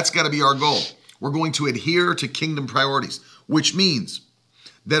 That's got to be our goal. We're going to adhere to kingdom priorities, which means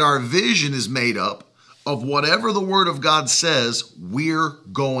that our vision is made up of whatever the Word of God says we're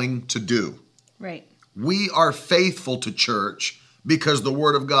going to do. Right. We are faithful to church because the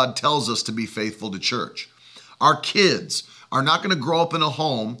Word of God tells us to be faithful to church. Our kids are not going to grow up in a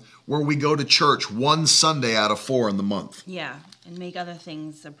home where we go to church one Sunday out of 4 in the month. Yeah, and make other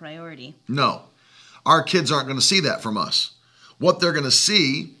things a priority. No, our kids aren't going to see that from us. What they're going to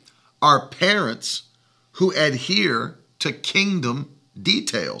see are parents who adhere to kingdom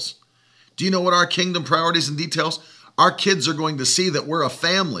details. Do you know what our kingdom priorities and details? Our kids are going to see that we're a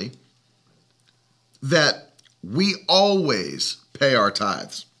family that we always pay our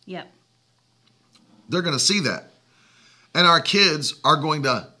tithes. Yep. They're going to see that. And our kids are going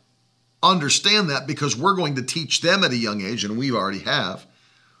to understand that because we're going to teach them at a young age, and we already have,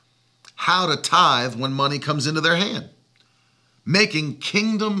 how to tithe when money comes into their hand. Making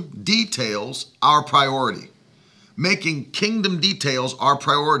kingdom details our priority. Making kingdom details our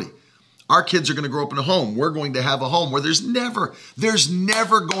priority. Our kids are going to grow up in a home. We're going to have a home where there's never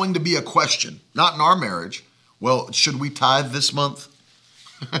going to be a question, not in our marriage. Well, should we tithe this month?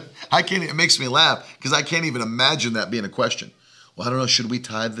 It makes me laugh because I can't even imagine that being a question. Well, I don't know, should we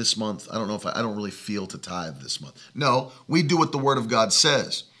tithe this month? I don't know I don't really feel to tithe this month. No, we do what the Word of God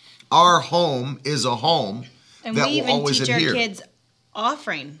says. Our home is a home and that we will always even teach adhere. our kids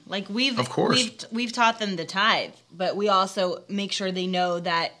offering. Like of course. we've taught them the tithe, but we also make sure they know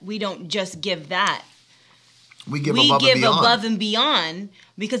that we don't just give that. We give above and beyond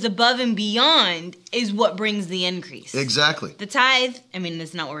because above and beyond is what brings the increase. Exactly. The tithe, I mean,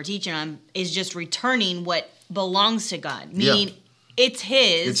 that's not what we're teaching on, is just returning what belongs to God. Meaning it's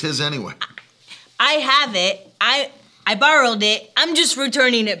His. It's His anyway. I have it. I borrowed it. I'm just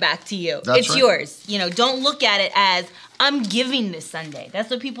returning it back to you. That's it's right. yours. Don't look at it as I'm giving this Sunday.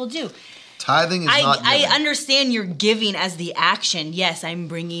 That's what people do. Tithing is not giving. I understand you're giving as the action. Yes, I'm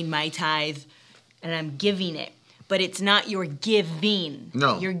bringing my tithe and I'm giving it. But it's not your giving.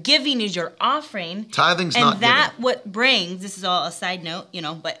 No. Your giving is your offering. Tithing's not giving. And that what brings, this is all a side note,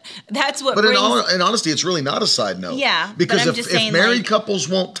 but that's what but brings. But in honesty, it's really not a side note. Yeah. Because but if married couples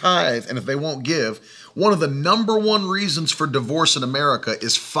won't tithe and if they won't give, one of the number one reasons for divorce in America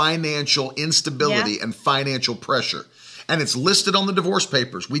is financial instability and financial pressure. And it's listed on the divorce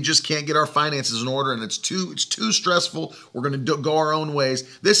papers. We just can't get our finances in order, and it's too stressful. We're going to go our own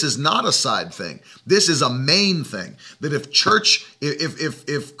ways. This is not a side thing. This is a main thing. That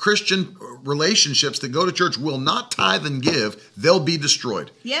if Christian relationships that go to church will not tithe and give, they'll be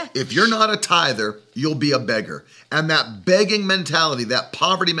destroyed. Yeah. If you're not a tither, you'll be a beggar. And that begging mentality, that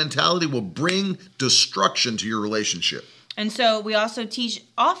poverty mentality will bring destruction to your relationship. And so we also teach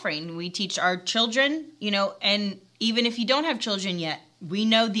offering. We teach our children, and even if you don't have children yet, we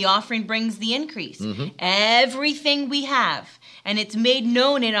know the offering brings the increase. Mm-hmm. Everything we have, and it's made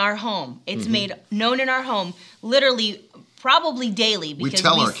known in our home. It's made known in our home literally probably daily because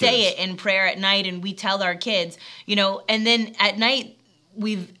we say it in prayer at night and we tell our kids, and then at night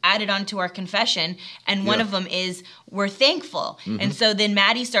we've added onto our confession, and one of them is we're thankful. And so then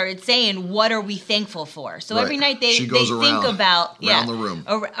Maddie started saying, what are we thankful for? So every night they think about around the room.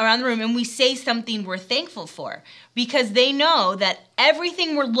 Around the room, and we say something we're thankful for because they know that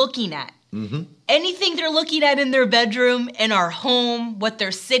everything we're looking at, anything they're looking at in their bedroom, in our home, what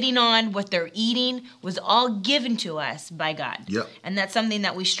they're sitting on, what they're eating, was all given to us by God. Yep. And that's something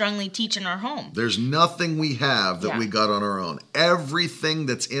that we strongly teach in our home. There's nothing we have that we got on our own. Everything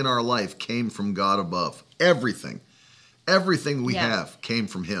that's in our life came from God above. Everything. Everything we have came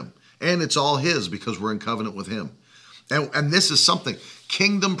from Him. And it's all His because we're in covenant with Him. And this is something.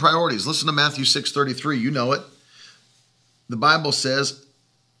 Kingdom priorities. Listen to Matthew 6:33. You know it. The Bible says,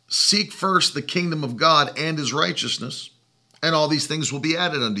 seek first the kingdom of God and His righteousness, and all these things will be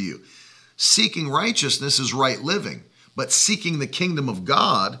added unto you. Seeking righteousness is right living, but seeking the kingdom of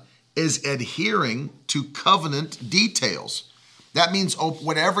God is adhering to covenant details. That means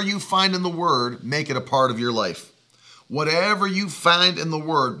whatever you find in the Word, make it a part of your life. Whatever you find in the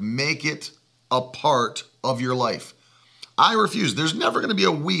Word, make it a part of your life. I refuse. There's never going to be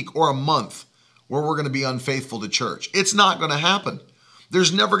a week or a month where we're going to be unfaithful to church. It's not going to happen.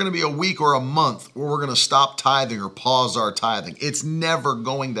 There's never going to be a week or a month where we're going to stop tithing or pause our tithing. It's never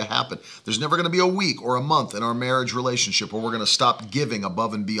going to happen. There's never going to be a week or a month in our marriage relationship where we're going to stop giving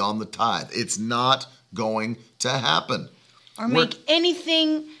above and beyond the tithe. It's not going to happen. Or make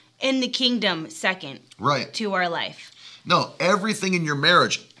anything in the kingdom second to our life. No, everything in your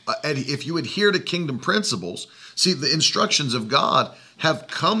marriage, if you adhere to kingdom principles, see, the instructions of God have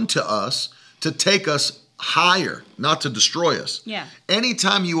come to us to take us higher, not to destroy us. Yeah.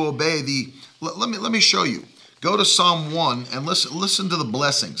 Anytime you obey let me show you. Go to Psalm 1 and listen to the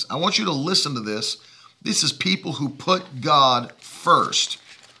blessings. I want you to listen to this. This is people who put God first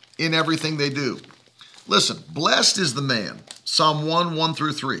in everything they do. Listen, blessed is the man, Psalm 1, 1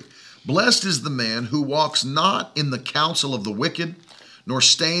 through 3. Blessed is the man who walks not in the counsel of the wicked, nor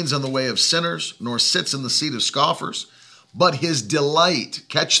stands in the way of sinners, nor sits in the seat of scoffers, but his delight,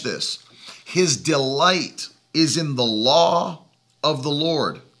 catch this, his delight is in the law of the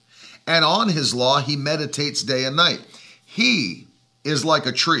Lord, and on his law he meditates day and night. He is like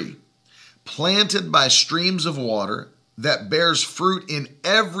a tree planted by streams of water that bears fruit in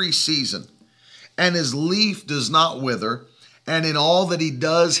every season, and his leaf does not wither, and in all that he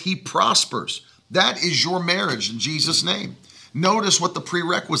does, he prospers. That is your marriage in Jesus' name. Notice what the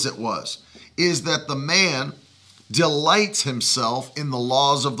prerequisite was, is that the man delights himself in the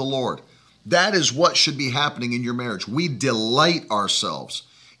laws of the Lord. That is what should be happening in your marriage. We delight ourselves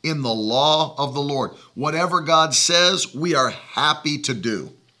in the law of the Lord. Whatever God says, we are happy to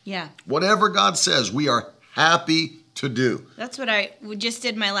do. Yeah. Whatever God says, we are happy to do. That's what I just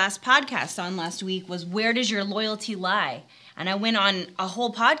did my last podcast on last week, was where does your loyalty lie? And I went on a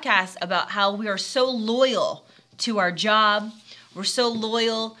whole podcast about how we are so loyal to our job. We're so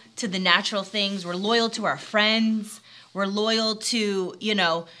loyal to the things. We're loyal to our friends. We're loyal to,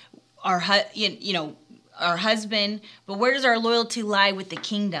 our husband. But where does our loyalty lie with the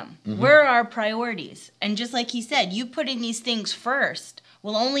kingdom? Mm-hmm. Where are our priorities? And just like he said, you putting these things first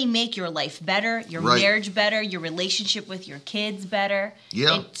will only make your life better, your marriage better, your relationship with your kids better.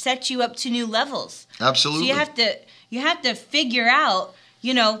 Yeah. It sets you up to new levels. Absolutely. So you have to figure out,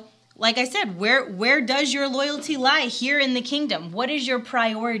 like I said, where does your loyalty lie here in the kingdom? What is your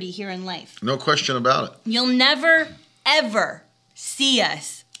priority here in life? No question about it. You'll never, ever see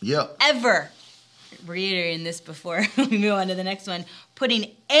us. Ever. Reiterating this before we move on to the next one.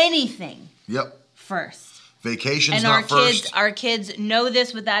 Putting anything first. Vacation's not first. And our kids know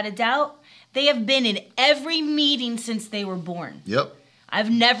this without a doubt. They have been in every meeting since they were born.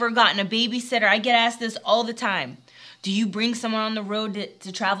 I've never gotten a babysitter. I get asked this all the time. Do you bring someone on the road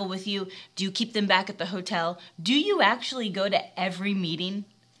to travel with you? Do you keep them back at the hotel? Do you actually go to every meeting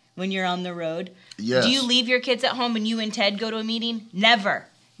when you're on the road? Yes. Do you leave your kids at home and you and Ted go to a meeting? Never.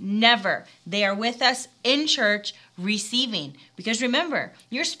 Never. They are with us in church receiving. Because remember,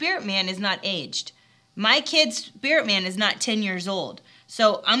 your spirit man is not aged. My kid's spirit man is not 10 years old.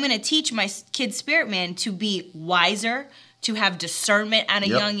 So I'm going to teach my kid's spirit man to be wiser, to have discernment at a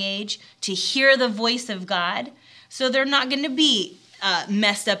young age, to hear the voice of God. So they're not going to be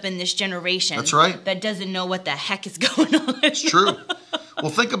messed up in this generation. That's right. That doesn't know what the heck is going on. It's true.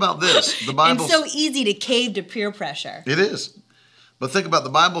 Well, think about this. The Bible. It's so easy to cave to peer pressure. It is. But think about, the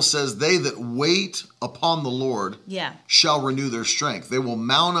Bible says, they that wait upon the Lord shall renew their strength. They will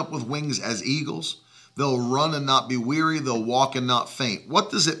mount up with wings as eagles. They'll run and not be weary. They'll walk and not faint. What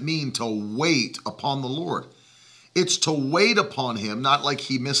does it mean to wait upon the Lord? It's to wait upon him, not like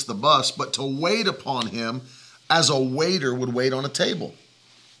he missed the bus, but to wait upon him as a waiter would wait on a table.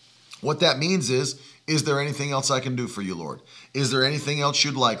 What that means is there anything else I can do for you, Lord? Is there anything else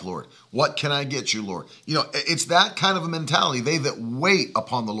you'd like, Lord? What can I get you, Lord? It's that kind of a mentality. They that wait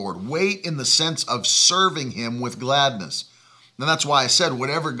upon the Lord, wait in the sense of serving him with gladness. And that's why I said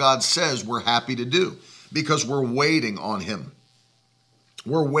whatever God says, we're happy to do, because we're waiting on him.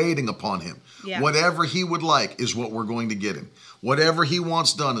 We're waiting upon him. Yeah. Whatever he would like is what we're going to get him. Whatever he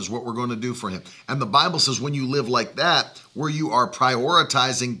wants done is what we're going to do for him. And the Bible says when you live like that, where you are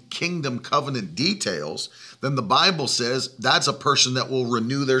prioritizing kingdom covenant details, then the Bible says that's a person that will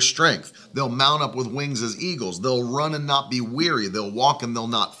renew their strength. They'll mount up with wings as eagles. They'll run and not be weary. They'll walk and they'll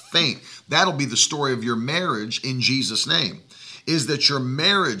not faint. That'll be the story of your marriage in Jesus' name. Is that your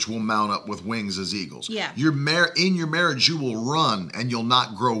marriage will mount up with wings as eagles. Yeah. In your marriage, you will run and you'll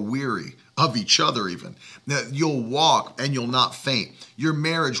not grow weary of each other even. You'll walk and you'll not faint. Your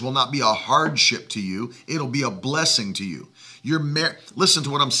marriage will not be a hardship to you. It'll be a blessing to you. Listen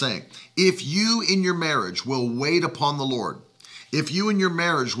to what I'm saying. If you in your marriage will wait upon the Lord, If you and your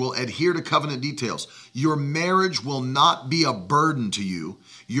marriage will adhere to covenant details, your marriage will not be a burden to you.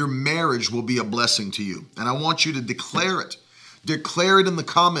 Your marriage will be a blessing to you. And I want you to declare it. Declare it in the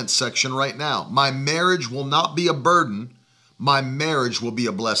comments section right now. My marriage will not be a burden. My marriage will be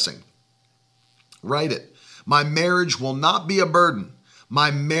a blessing. Write it. My marriage will not be a burden. My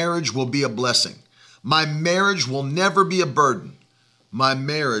marriage will be a blessing. My marriage will never be a burden. My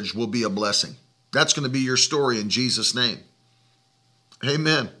marriage will be a blessing. That's going to be your story in Jesus' name.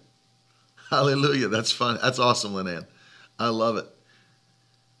 Amen. Hallelujah. That's fun. That's awesome, Lynn-Ann. I love it.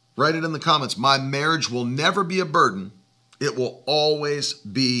 Write it in the comments. My marriage will never be a burden. It will always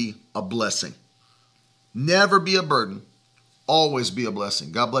be a blessing. Never be a burden. Always be a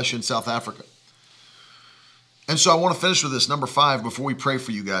blessing. God bless you in South Africa. And so I want to finish with this, number 5, before we pray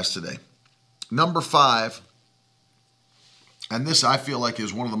for you guys today. Number 5, and this I feel like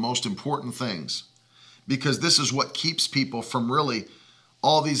is one of the most important things, because this is what keeps people from really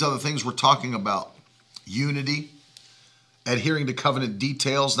all these other things we're talking about. Unity, adhering to covenant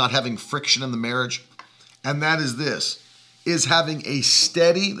details, not having friction in the marriage. And that is this, is having a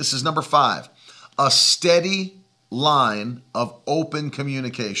steady, this is number 5, a steady line of open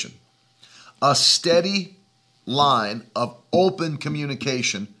communication. A steady line of open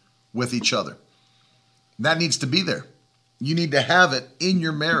communication with each other. That needs to be there. You need to have it in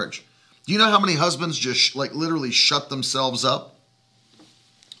your marriage. Do you know how many husbands just like literally shut themselves up?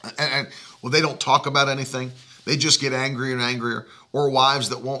 And well, they don't talk about anything. They just get angrier and angrier. Or wives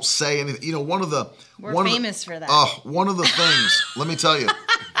that won't say anything. You know, we're famous for that. One of the things, let me tell you,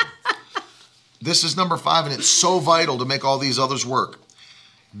 this is number 5, and it's so vital to make all these others work.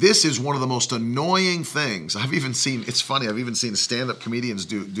 This is one of the most annoying things. I've even seen stand-up comedians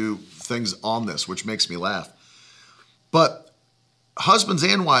do things on this, which makes me laugh. But husbands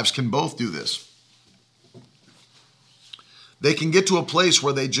and wives can both do this. They can get to a place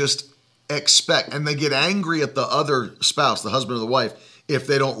where they just expect, and they get angry at the other spouse, the husband or the wife, if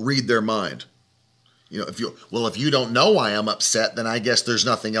they don't read their mind. You know, if you don't know why I'm upset, then I guess there's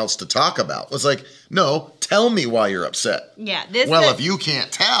nothing else to talk about. It's like, no, tell me why you're upset. Yeah. If you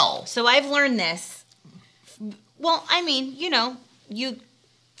can't tell. So I've learned this. Well, I mean,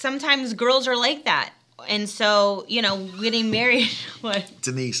 sometimes girls are like that. And so, getting married. What?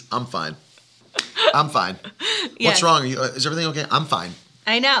 Denise, I'm fine. I'm fine. Yes. What's wrong? Is everything okay? I'm fine.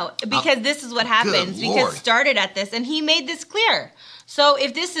 I know, because this is what happens. Because started at this, and he made this clear. So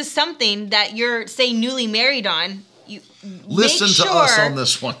if this is something that you're, say, newly married on, you listen to us on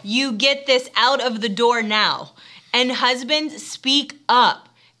this one. You get this out of the door now. And husbands, speak up.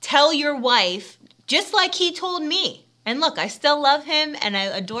 Tell your wife, just like he told me. And look, I still love him, and I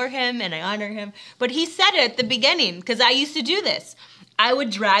adore him, and I honor him. But he said it at the beginning, because I used to do this. I would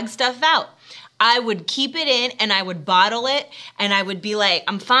drag stuff out. I would keep it in, and I would bottle it, and I would be like,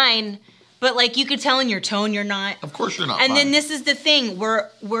 I'm fine. But like you could tell in your tone you're not. Of course you're not. And then this is the thing.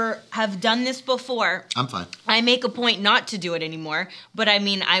 We're have done this before. I'm fine. I make a point not to do it anymore. But I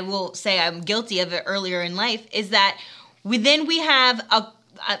mean, I will say I'm guilty of it earlier in life, is that we have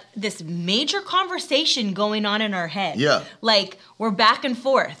this major conversation going on in our head. Yeah. Like we're back and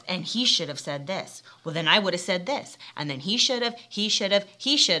forth, and he should have said this. Well, then I would have said this. And then he should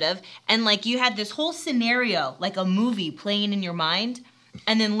have. And like you had this whole scenario, like a movie playing in your mind.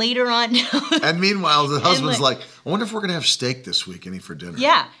 And then later on... and meanwhile, the husband's like, I wonder if we're going to have steak this week for dinner.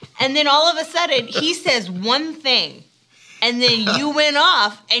 Yeah. And then all of a sudden, he says one thing. And then you went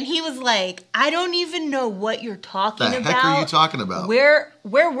off, and he was like, I don't even know what you're talking about. The heck are you talking about? Where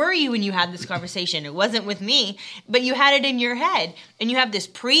were you when you had this conversation? It wasn't with me, but you had it in your head. And you have this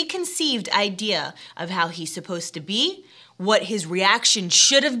preconceived idea of how he's supposed to be, what his reaction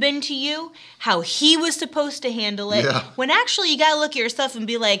should have been to you, how he was supposed to handle it. Yeah. When actually you got to look at yourself and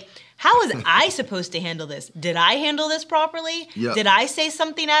be like, how was I supposed to handle this? Did I handle this properly? Yep. Did I say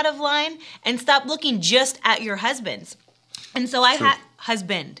something out of line? And stop looking just at your husbands. And so I had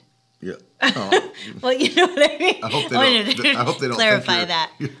husband. Yeah. Oh. Well, you know what I mean? I hope they don't clarify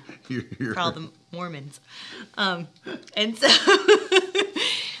that. You're for all the Mormons. And so,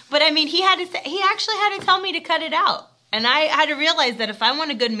 but I mean, he actually had to tell me to cut it out. And I had to realize that if I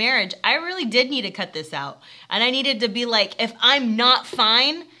want a good marriage, I really did need to cut this out. And I needed to be like, if I'm not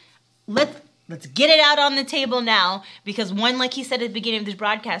fine, let's get it out on the table now. Because one, like he said at the beginning of this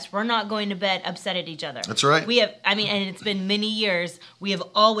broadcast, we're not going to bed upset at each other. That's right. And it's been many years, we have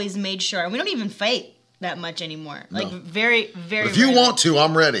always made sure, and we don't even fight that much anymore. No. Like very, very If you rarely. Want to,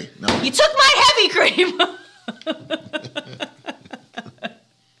 I'm ready. No. You took my heavy cream.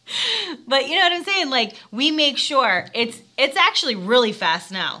 But you know what I'm saying? Like, we make sure it's actually really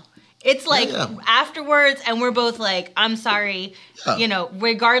fast now. It's like afterwards, and we're both like, I'm sorry,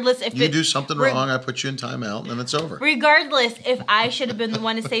 regardless if you do something wrong, I put you in timeout, and then it's over. Regardless if I should have been the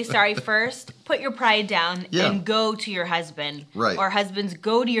one to say sorry first, put your pride down and go to your husband. Right. Or husbands,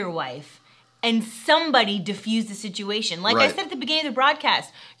 go to your wife. And somebody diffuse the situation. Like I said at the beginning of the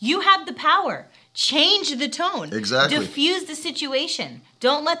broadcast, you have the power. Change the tone. Exactly. Diffuse the situation.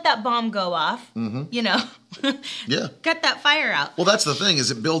 Don't let that bomb go off. Cut that fire out. Well, that's the thing, is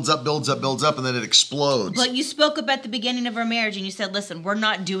it builds up, and then it explodes. But you spoke up at the beginning of our marriage, and you said, listen, we're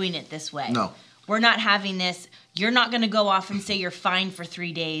not doing it this way. No. We're not having this. You're not going to go off and say you're fine for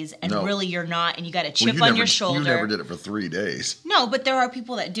 3 days, and really you're not, and you got a chip on your shoulder. You never did it for 3 days. No, but there are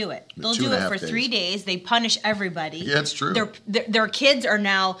people that do it. They'll do it for 3 days. They punish everybody. Yeah, it's true. Their kids are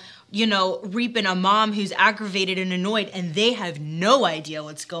now, reaping a mom who's aggravated and annoyed, and they have no idea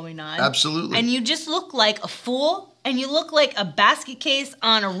what's going on. Absolutely. And you just look like a fool, and you look like a basket case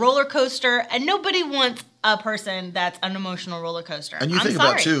on a roller coaster, and nobody wants a person that's an emotional roller coaster. And you think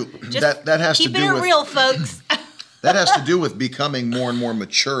about, too, just that has to do with... Keeping it real, folks. That has to do with becoming more and more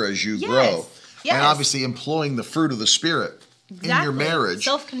mature as you grow. Yes. And obviously employing the fruit of the Spirit in your marriage.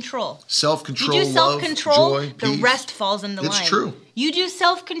 Self-control. Self-control, you do self-control, love, joy, peace. The rest falls into line. It's true. You do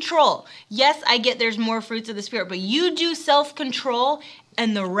self-control. Yes, I get there's more fruits of the Spirit, but you do self-control,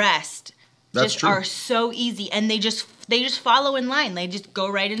 and the rest are so easy. And they just follow in line. They just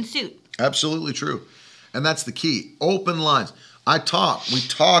go right in suit. Absolutely true. And that's the key. Open lines. We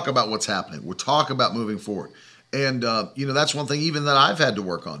talk about what's happening. We talk about moving forward. And, that's one thing even that I've had to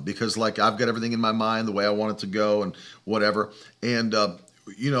work on, because I've got everything in my mind, the way I want it to go and whatever. And,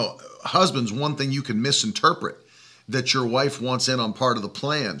 husbands, one thing you can misinterpret, that your wife wants in on part of the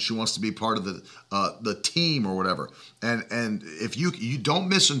plan. She wants to be part of the team or whatever. And if you don't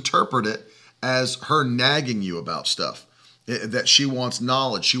misinterpret it as her nagging you about stuff. That she wants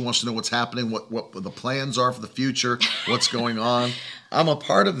knowledge. She wants to know what's happening, what the plans are for the future, what's going on. I'm a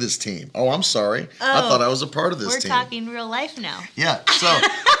part of this team. Oh, I'm sorry. I thought I was a part of this team. We're talking real life now. Yeah. So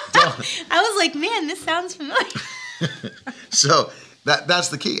I was like, man, this sounds familiar. So that's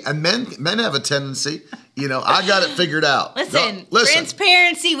the key. And men have a tendency, I got it figured out. Listen,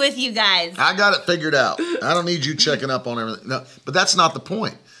 transparency with you guys. I got it figured out. I don't need you checking up on everything. No, but that's not the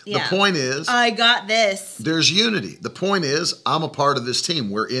point. Yeah. The point is, I got this. There's unity. The point is, I'm a part of this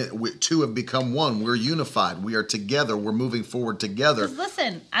team. We two have become one. We're unified. We are together. We're moving forward together.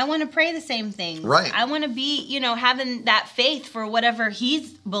 Listen, I want to pray the same thing. Right. I want to be, having that faith for whatever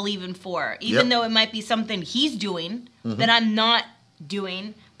he's believing for, even though it might be something he's doing that I'm not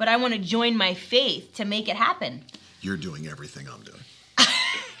doing, but I want to join my faith to make it happen. You're doing everything I'm doing.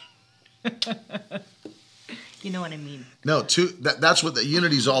 You know what I mean? No, that's what the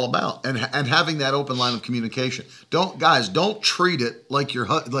unity is all about, and having that open line of communication. Don't treat it like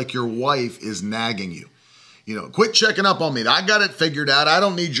your wife is nagging you. Quit checking up on me. I got it figured out. I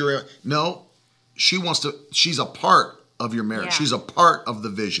don't need your... No, she's a part of your marriage. Yeah. She's a part of the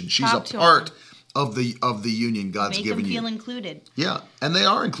vision. She's a part of the union God's given you. Make them feel included. Yeah, and they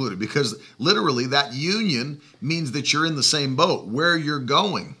are included, because literally that union means that you're in the same boat. Where you're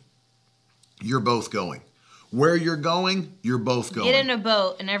going, you're both going. Where you're going, you're both going. Get in a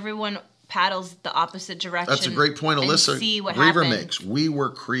boat and everyone paddles the opposite direction. That's a great point Alyssa Griever makes. We were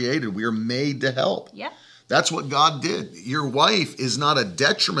created. We are made to help. Yeah. That's what God did. Your wife is not a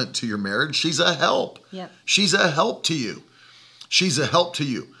detriment to your marriage. She's a help. Yep. She's a help to you. She's a help to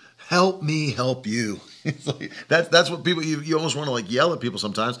you. Help me help you. That's what people, you almost want to yell at people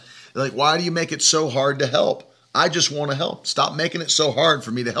sometimes. They're like, why do you make it so hard to help? I just want to help. Stop making it so hard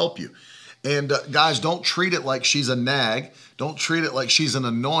for me to help you. And guys, don't treat it like she's a nag. Don't treat it like she's an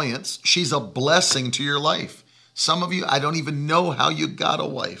annoyance. She's a blessing to your life. Some of you, I don't even know how you got a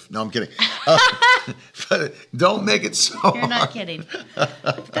wife. No, I'm kidding. But don't make it so hard. You're not kidding.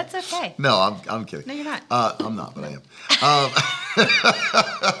 But that's okay. No, I'm kidding. No, you're not. I'm not, but I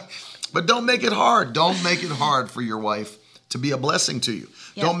am. But don't make it hard. Don't make it hard for your wife to be a blessing to you.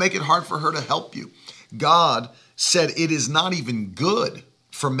 Yep. Don't make it hard for her to help you. God said it is not even good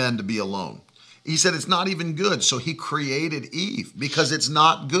for men to be alone. He said it's not even good. So he created Eve because it's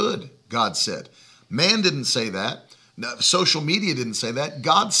not good, God said. Man didn't say that. Social media didn't say that.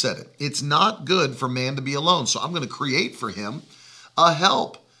 God said it. It's not good for man to be alone. So I'm going to create for him a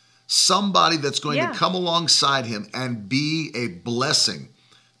help. Somebody that's going to come alongside him and be a blessing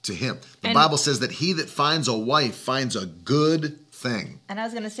to him. The Bible says that he that finds a wife finds a good thing. And I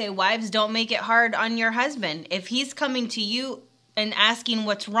was going to say, wives, don't make it hard on your husband. If he's coming to you and asking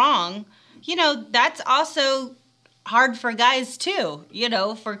what's wrong, that's also hard for guys too,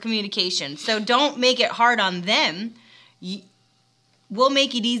 for communication. So don't make it hard on them. we'll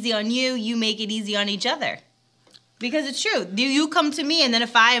make it easy on you, you make it easy on each other. Because it's true. You come to me, and then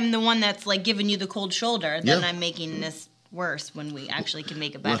if I am the one that's like giving you the cold shoulder, then I'm making this worse when we actually can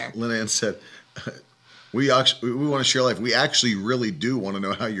make it better. Lynn Ann said, we want to share life. We actually really do want to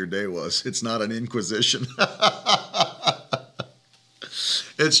know how your day was. It's not an inquisition.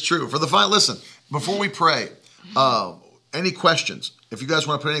 It's true. For the final, listen, before we pray, any questions? If you guys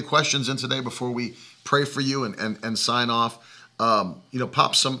want to put any questions in today before we pray for you and sign off,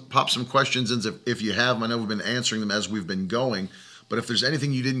 pop some questions in if you have them. I know we've been answering them as we've been going, but if there's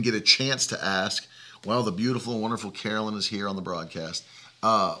anything you didn't get a chance to ask, well, the beautiful and wonderful Carolyn is here on the broadcast.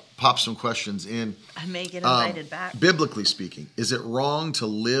 Pop some questions in. I may get invited back. Biblically speaking, is it wrong to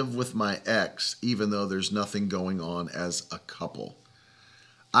live with my ex even though there's nothing going on as a couple?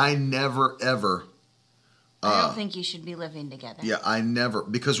 I never, ever... I don't think you should be living together. Yeah,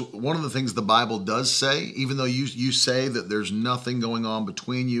 because one of the things the Bible does say, even though you say that there's nothing going on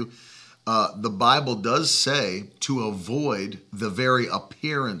between you, the Bible does say to avoid the very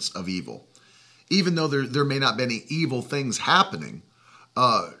appearance of evil. Even though there may not be any evil things happening,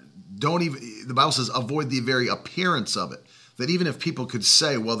 the Bible says avoid the very appearance of it. That even if people could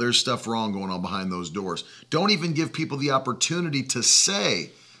say, well, there's stuff wrong going on behind those doors, don't even give people the opportunity to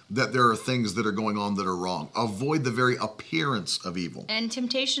say that there are things that are going on that are wrong. Avoid the very appearance of evil. And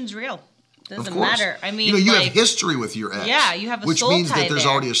temptation's real. Doesn't matter. I mean, you have history with your ex. Yeah, you have a soul tie. Which means that there's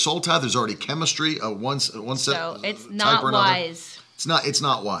already a soul tie. There's already chemistry. So it's not wise. It's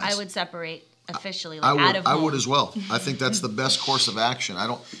not wise. I would separate officially, out of home. I would as well. I think that's the best course of action.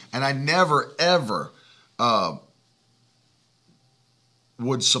 I never ever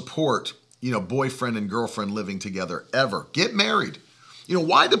would support boyfriend and girlfriend living together ever. Get married.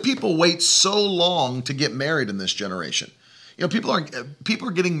 Why do people wait so long to get married in this generation? People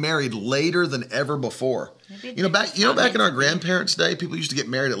are getting married later than ever before. Back in our grandparents' day, people used to get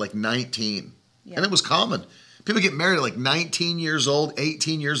married at like 19, and it was common. People get married at like 19 years old,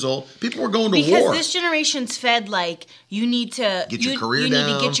 18 years old. People were going to war. Because this generation's fed like, you need to get your career down.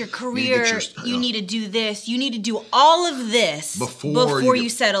 You need to get your career. You need to do this. You need to do all of this before you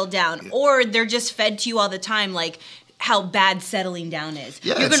settle down. Yeah. Or they're just fed to you all the time like how bad settling down is.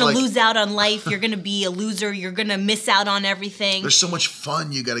 Yeah, you're going to lose out on life. You're going to be a loser. You're going to miss out on everything. There's so much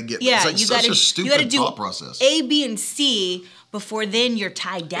fun you got to get. Yeah, it's like such a stupid thought process. A, B, and C before then you're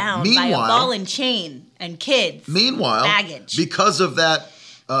tied down by a ball and chain and kids. Meanwhile, baggage. Because of that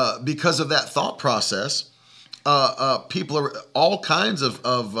thought process, people are all kinds of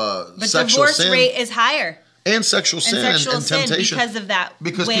but sexual divorce sin rate is higher. And sexual sin and temptation. Because of that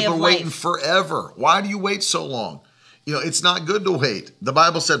Because way people of are waiting life. forever. Why do you wait so long? It's not good to wait. The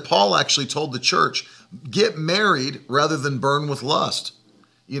Bible said, Paul actually told the church, get married rather than burn with lust.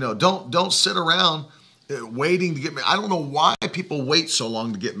 Don't sit around waiting to get married. I don't know why people wait so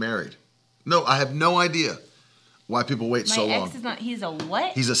long to get married. No, I have no idea why people wait so long. My ex is not, he's a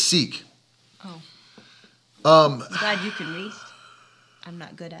what? He's a Sikh. Oh. I'm glad you can read. I'm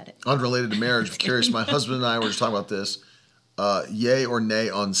not good at it. Unrelated to marriage, curious. My husband and I were just talking about this. Yay or nay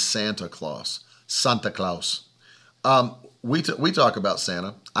on Santa Claus. Santa Claus. We talk about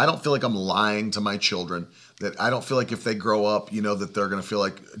Santa. I don't feel like I'm lying to my children. That I don't feel like if they grow up, that they're going to feel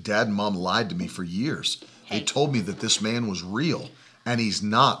like Dad and Mom lied to me for years. Hey. They told me that this man was real, and he's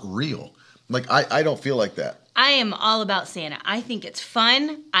not real. Like, I don't feel like that. I am all about Santa. I think it's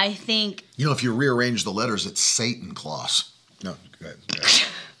fun. I think... if you rearrange the letters, it's Satan Claus. No, go ahead.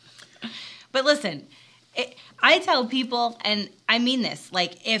 But listen, I tell people, and I mean this,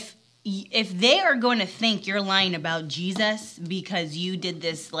 like, if they are going to think you're lying about Jesus because you did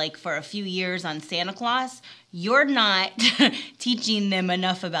this like for a few years on Santa Claus, you're not teaching them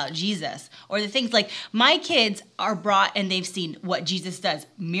enough about Jesus. Or the things like my kids are brought and they've seen what Jesus does.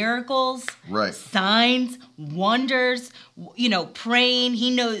 Miracles, right. Signs, wonders, praying. He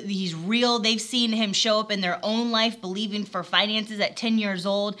knows he's real. They've seen him show up in their own life, believing for finances at 10 years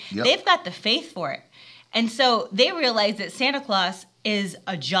old. Yep. They've got the faith for it. And so they realize that Santa Claus is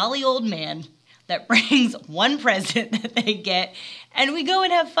a jolly old man that brings one present that they get, and we go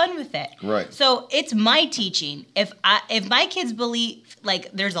and have fun with it. Right. So it's my teaching. If my kids believe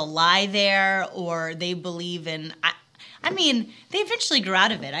like there's a lie there, or they believe in, I mean, they eventually grow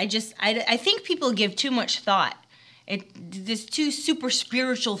out of it. I think people give too much thought. There's too super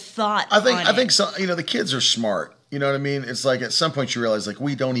spiritual thought. I think so. The kids are smart. You know what I mean? It's like at some point you realize like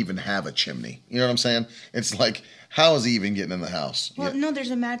we don't even have a chimney. You know what I'm saying? It's like, how is he even getting in the house? Well, no,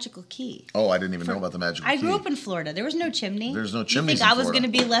 there's a magical key. Oh, I didn't even know about the magical key. I grew up in Florida. There was no chimney. There's no chimneys in Florida. You think I was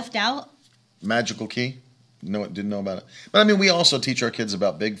going to be left out? Magical key? didn't know about it. But I mean, we also teach our kids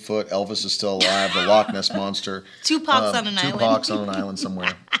about Bigfoot. Elvis is still alive. The Loch Ness Monster. Tupac's on an island. Tupac's on an island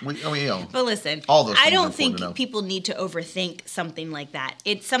somewhere. But listen, all those I don't think people need to overthink something like that.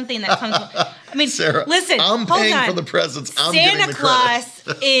 It's something that comes. I mean, Sarah, listen. I'm paying for the presents. I'm getting the credit.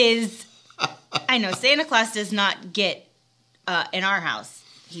 Santa Claus is. I know Santa Claus does not get in our house.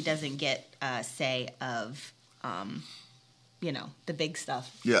 He doesn't get a say of. The big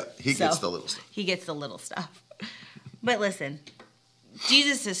stuff. Yeah, he gets the little stuff. He gets the little stuff. But listen,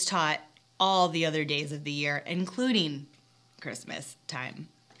 Jesus is taught all the other days of the year, including Christmas time.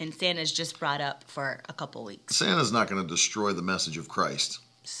 And Santa's just brought up for a couple weeks. Santa's not going to destroy the message of Christ.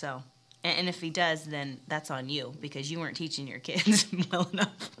 So, and if he does, then that's on you because you weren't teaching your kids well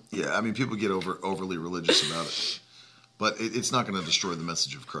enough. Yeah, I mean, people get overly religious about it. But it's not going to destroy the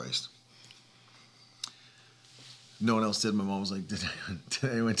message of Christ. No one else did. My mom was like, did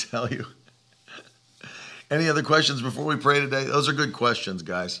anyone tell you? Any other questions before we pray today? Those are good questions,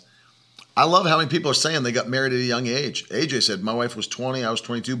 guys. I love how many people are saying they got married at a young age. AJ said, my wife was 20, I was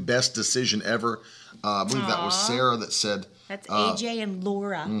 22. Best decision ever. I believe that was Sarah that said. That's AJ and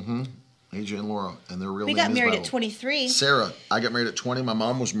Laura. Mm-hmm. AJ and Laura. And their real name is We got married at 23. Sarah, I got married at 20. My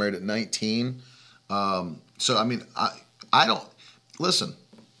mom was married at 19. So, I mean, I don't. Listen.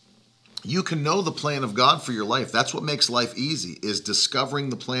 You can know the plan of God for your life. That's what makes life easy, is discovering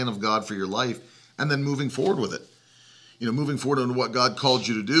the plan of God for your life and then moving forward with it. Moving forward into what God called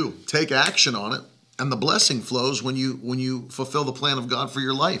you to do. Take action on it, and the blessing flows when you fulfill the plan of God for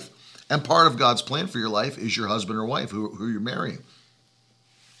your life. And part of God's plan for your life is your husband or wife who you're marrying.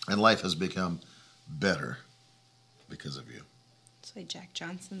 And life has become better because of you. That's why Jack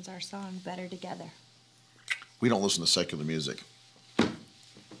Johnson's our song, Better Together. We don't listen to secular music.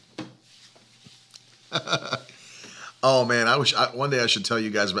 Oh man, I wish one day I should tell you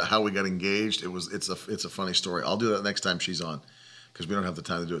guys about how we got engaged. It's a funny story. I'll do that next time she's on because we don't have the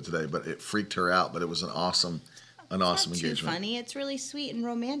time to do it today. But it freaked her out. But it was an awesome engagement. Too funny. It's really sweet and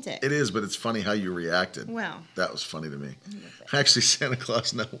romantic. It is, but it's funny how you reacted. Well, that was funny to me. Actually, Santa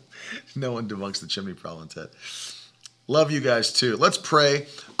Claus, no one debunks the chimney problem, Ted. Love you guys too. Let's pray.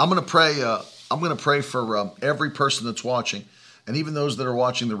 I'm gonna pray for every person that's watching. And even those that are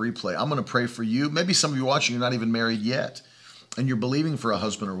watching the replay, I'm going to pray for you. Maybe some of you watching, you're not even married yet, and you're believing for a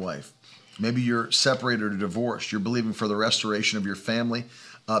husband or wife. Maybe you're separated or divorced. You're believing for the restoration of your family.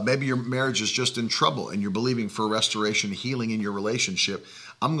 Maybe your marriage is just in trouble, and you're believing for restoration, healing in your relationship.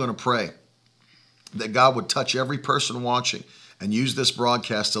 I'm going to pray that God would touch every person watching and use this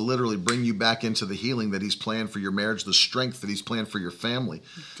broadcast to literally bring you back into the healing that He's planned for your marriage, the strength that He's planned for your family.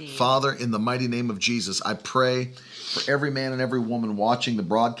 Indeed. Father, in the mighty name of Jesus, I pray for every man and every woman watching the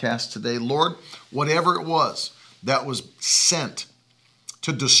broadcast today. Lord, whatever it was that was sent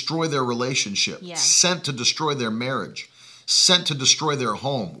to destroy their relationship, sent to destroy their marriage, sent to destroy their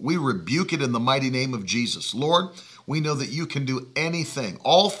home, we rebuke it in the mighty name of Jesus. Lord, we know that you can do anything.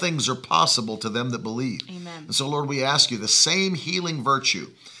 All things are possible to them that believe. Amen. And so, Lord, we ask you the same healing virtue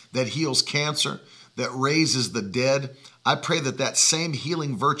that heals cancer, that raises the dead. I pray that that same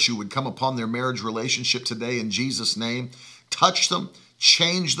healing virtue would come upon their marriage relationship today in Jesus' name. Touch them,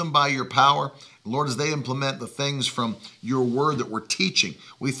 change them by your power. Lord, as they implement the things from your word that we're teaching,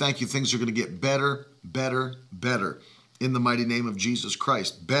 we thank you things are going to get better, better, better in the mighty name of Jesus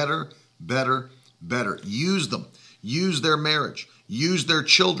Christ. Better, better, better. Use them. Use their marriage. Use their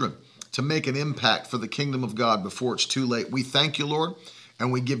children to make an impact for the kingdom of God before it's too late. We thank you, Lord,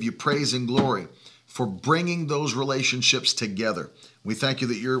 and we give you praise and glory for bringing those relationships together. We thank you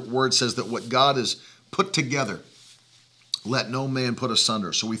that your word says that what God has put together, let no man put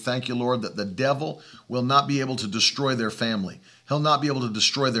asunder. So we thank you, Lord, that the devil will not be able to destroy their family. He'll not be able to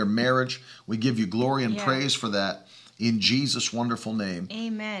destroy their marriage. We give you glory and praise for that. In Jesus' wonderful name.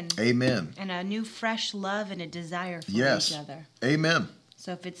 Amen. Amen. And a new fresh love and a desire for each other. Amen.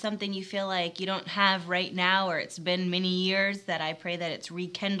 So if it's something you feel like you don't have right now or it's been many years, that I pray that it's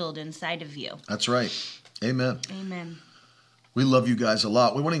rekindled inside of you. That's right. Amen. Amen. We love you guys a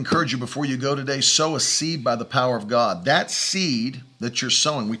lot. We want to encourage you before you go today, sow a seed by the power of God. That seed that you're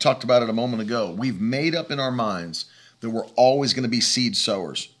sowing, we talked about it a moment ago. We've made up in our minds that we're always going to be seed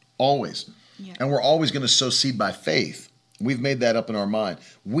sowers. Always. Yeah. And we're always going to sow seed by faith. We've made that up in our mind.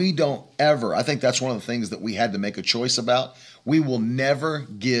 We don't ever, I think that's one of the things that we had to make a choice about. We will never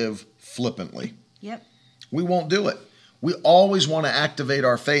give flippantly. Yep. We won't do it. We always want to activate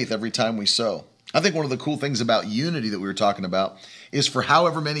our faith every time we sow. I think one of the cool things about unity that we were talking about is for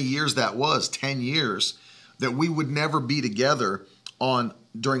however many years that was, 10 years, that we would never be together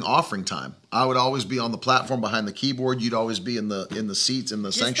during offering time. I would always be on the platform behind the keyboard. You'd always be in the seats in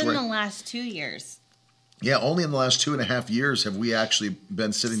the sanctuary. Just in the last 2 years. Yeah, only in the last 2.5 years have we actually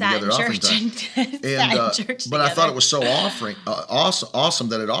been sitting together at offering time. But I thought it was so awesome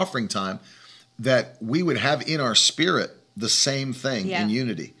that at offering time that we would have in our spirit the same thing in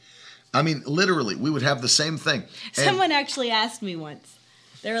unity. I mean, literally, we would have the same thing. Someone actually asked me once.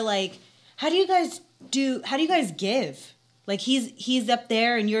 They were like, "How do you guys give? Like he's up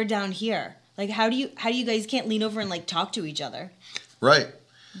there and you're down here. Like how do you guys can't lean over and like talk to each other?" Right.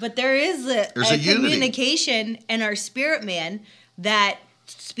 But there is a communication in our spirit man that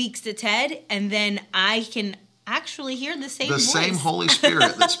speaks to Ted, and then I can actually hear the same voice. The same Holy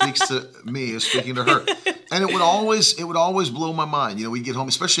Spirit that speaks to me is speaking to her. And it would always blow my mind. You know, we'd get home,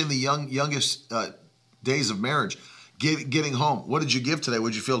 especially in the youngest days of marriage, getting home. What did you give today?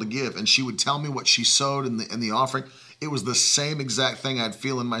 What did you feel to give? And she would tell me what she sowed in the offering. It was the same exact thing I'd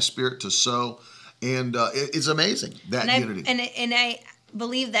feel in my spirit to sow. And it's amazing, that unity. And I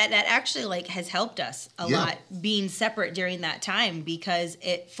believe that actually like has helped us a lot being separate during that time, because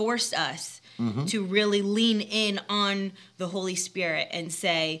it forced us to really lean in on the Holy Spirit and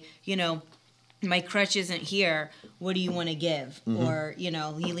say, you know, my crutch isn't here. What do you want to give? Or, you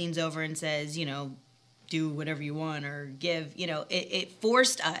know, he leans over and says, you know, do whatever you want or give. You know, it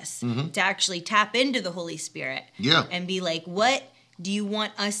forced us to actually tap into the Holy Spirit and be like, what do you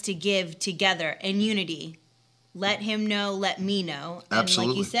want us to give together in unity? Let him know, let me know. And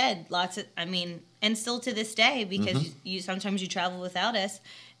Absolutely. Like you said, and still to this day, because you sometimes you travel without us,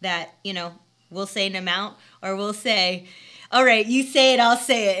 that, you know, we'll say an amount or we'll say, all right, you say it, I'll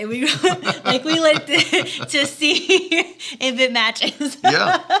say it. And we like to see if it matches.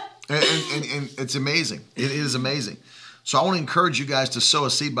 Yeah. And it's amazing. It is amazing. So I want to encourage you guys to sow a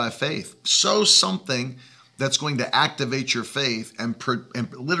seed by faith. Sow something that's going to activate your faith and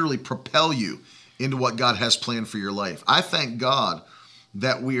literally propel you into what God has planned for your life. I thank God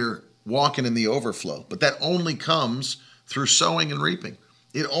that we're walking in the overflow, but that only comes through sowing and reaping.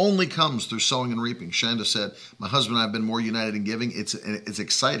 It only comes through sowing and reaping. Shanda said, my husband and I have been more united in giving. It's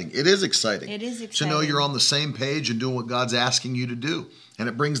exciting. It is exciting. It is exciting. To know you're on the same page and doing what God's asking you to do. And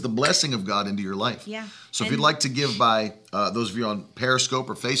it brings the blessing of God into your life. Yeah. So if you'd like to give by, those of you on Periscope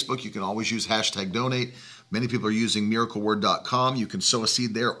or Facebook, you can always use #donate. Many people are using miracleword.com. You can sow a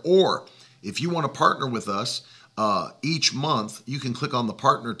seed there. Or if you want to partner with us each month, you can click on the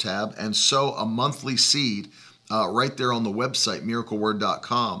partner tab and sow a monthly seed right there on the website,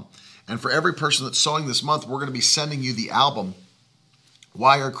 miracleword.com. And for every person that's sowing this month, we're going to be sending you the album,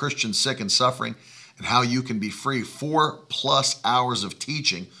 Why Are Christians Sick and Suffering, and How You Can Be Free. 4+ hours of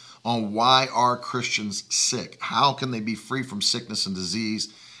teaching on why are Christians sick? How can they be free from sickness and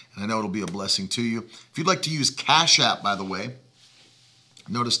disease? And I know it'll be a blessing to you. If you'd like to use Cash App, by the way,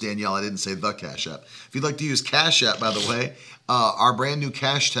 notice, Danielle, I didn't say the Cash App. If you'd like to use Cash App, by the way, our brand new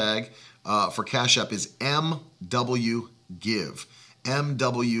cash tag for Cash App is MWGive.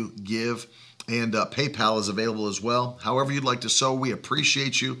 MWGive. And PayPal is available as well. However you'd like to sow, we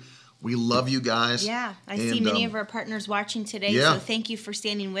appreciate you. We love you guys. Yeah, I see many of our partners watching today, so thank you for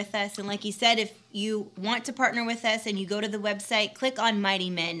standing with us. And like you said, if you want to partner with us and you go to the website, click on Mighty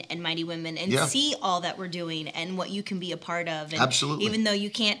Men and Mighty Women and see all that we're doing and what you can be a part of. And absolutely. Even though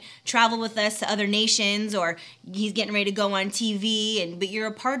you can't travel with us to other nations, or he's getting ready to go on TV, but you're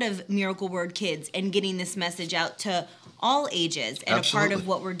a part of Miracle Word Kids and getting this message out to all ages and absolutely. A part of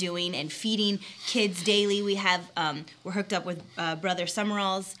what we're doing and feeding kids daily. We have we're hooked up with Brother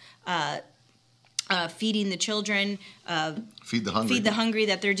Summerall's feeding the children, feed the hungry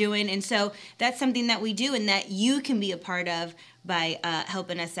that they're doing. And so that's something that we do and that you can be a part of by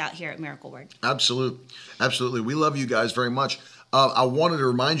helping us out here at Miracle Word. Absolutely. We love you guys very much. I wanted to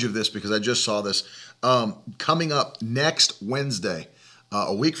remind you of this because I just saw this. Coming up next Wednesday,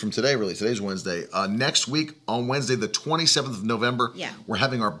 a week from today, really. Today's Wednesday. Next week on Wednesday, the 27th of November, we're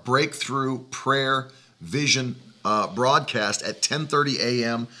having our Breakthrough Prayer Vision broadcast at 10:30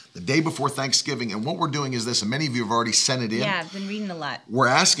 a.m. the day before Thanksgiving. And what we're doing is this, and many of you have already sent it in. Yeah, I've been reading a lot. We're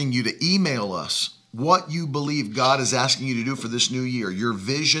asking you to email us what you believe God is asking you to do for this new year, your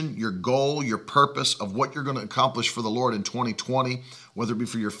vision, your goal, your purpose of what you're going to accomplish for the Lord in 2020, whether it be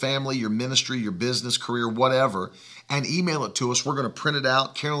for your family, your ministry, your business, career, whatever, and email it to us. We're going to print it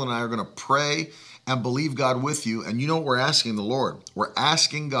out. Carolyn and I are going to pray and believe God with you. And you know what we're asking the Lord? We're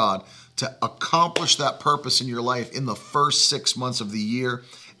asking God to accomplish that purpose in your life in the first 6 months of the year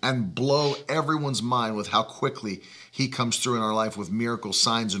and blow everyone's mind with how quickly He comes through in our life with miracles,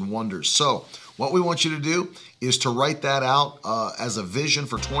 signs, and wonders. So what we want you to do is to write that out as a vision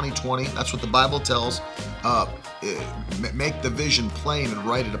for 2020. That's what the Bible tells. Make the vision plain and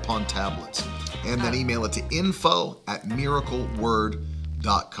write it upon tablets. And then email it to info@miracleword.com.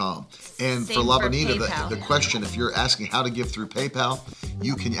 info@miracle.com. And for Labanita, the question, if you're asking how to give through PayPal,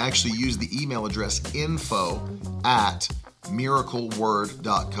 you can actually use the email address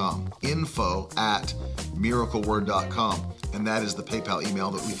info@miracleword.com. info@miracleword.com. And that is the PayPal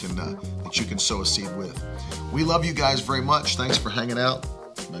email that we can that you can sow a seed with. We love you guys very much. Thanks for hanging out.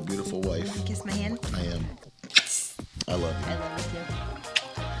 My beautiful wife. Kiss my hand. I am. I love you. I love you too.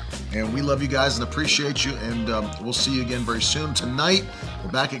 And we love you guys and appreciate you. And we'll see you again very soon. Tonight,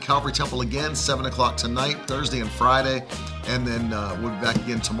 we're back at Calvary Temple again, 7 o'clock tonight, Thursday and Friday. And then we'll be back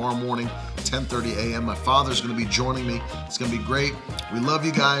again tomorrow morning, 10:30 a.m. My father's going to be joining me. It's going to be great. We love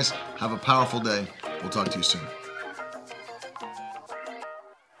you guys. Have a powerful day. We'll talk to you soon.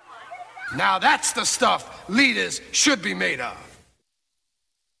 Now that's the stuff leaders should be made of.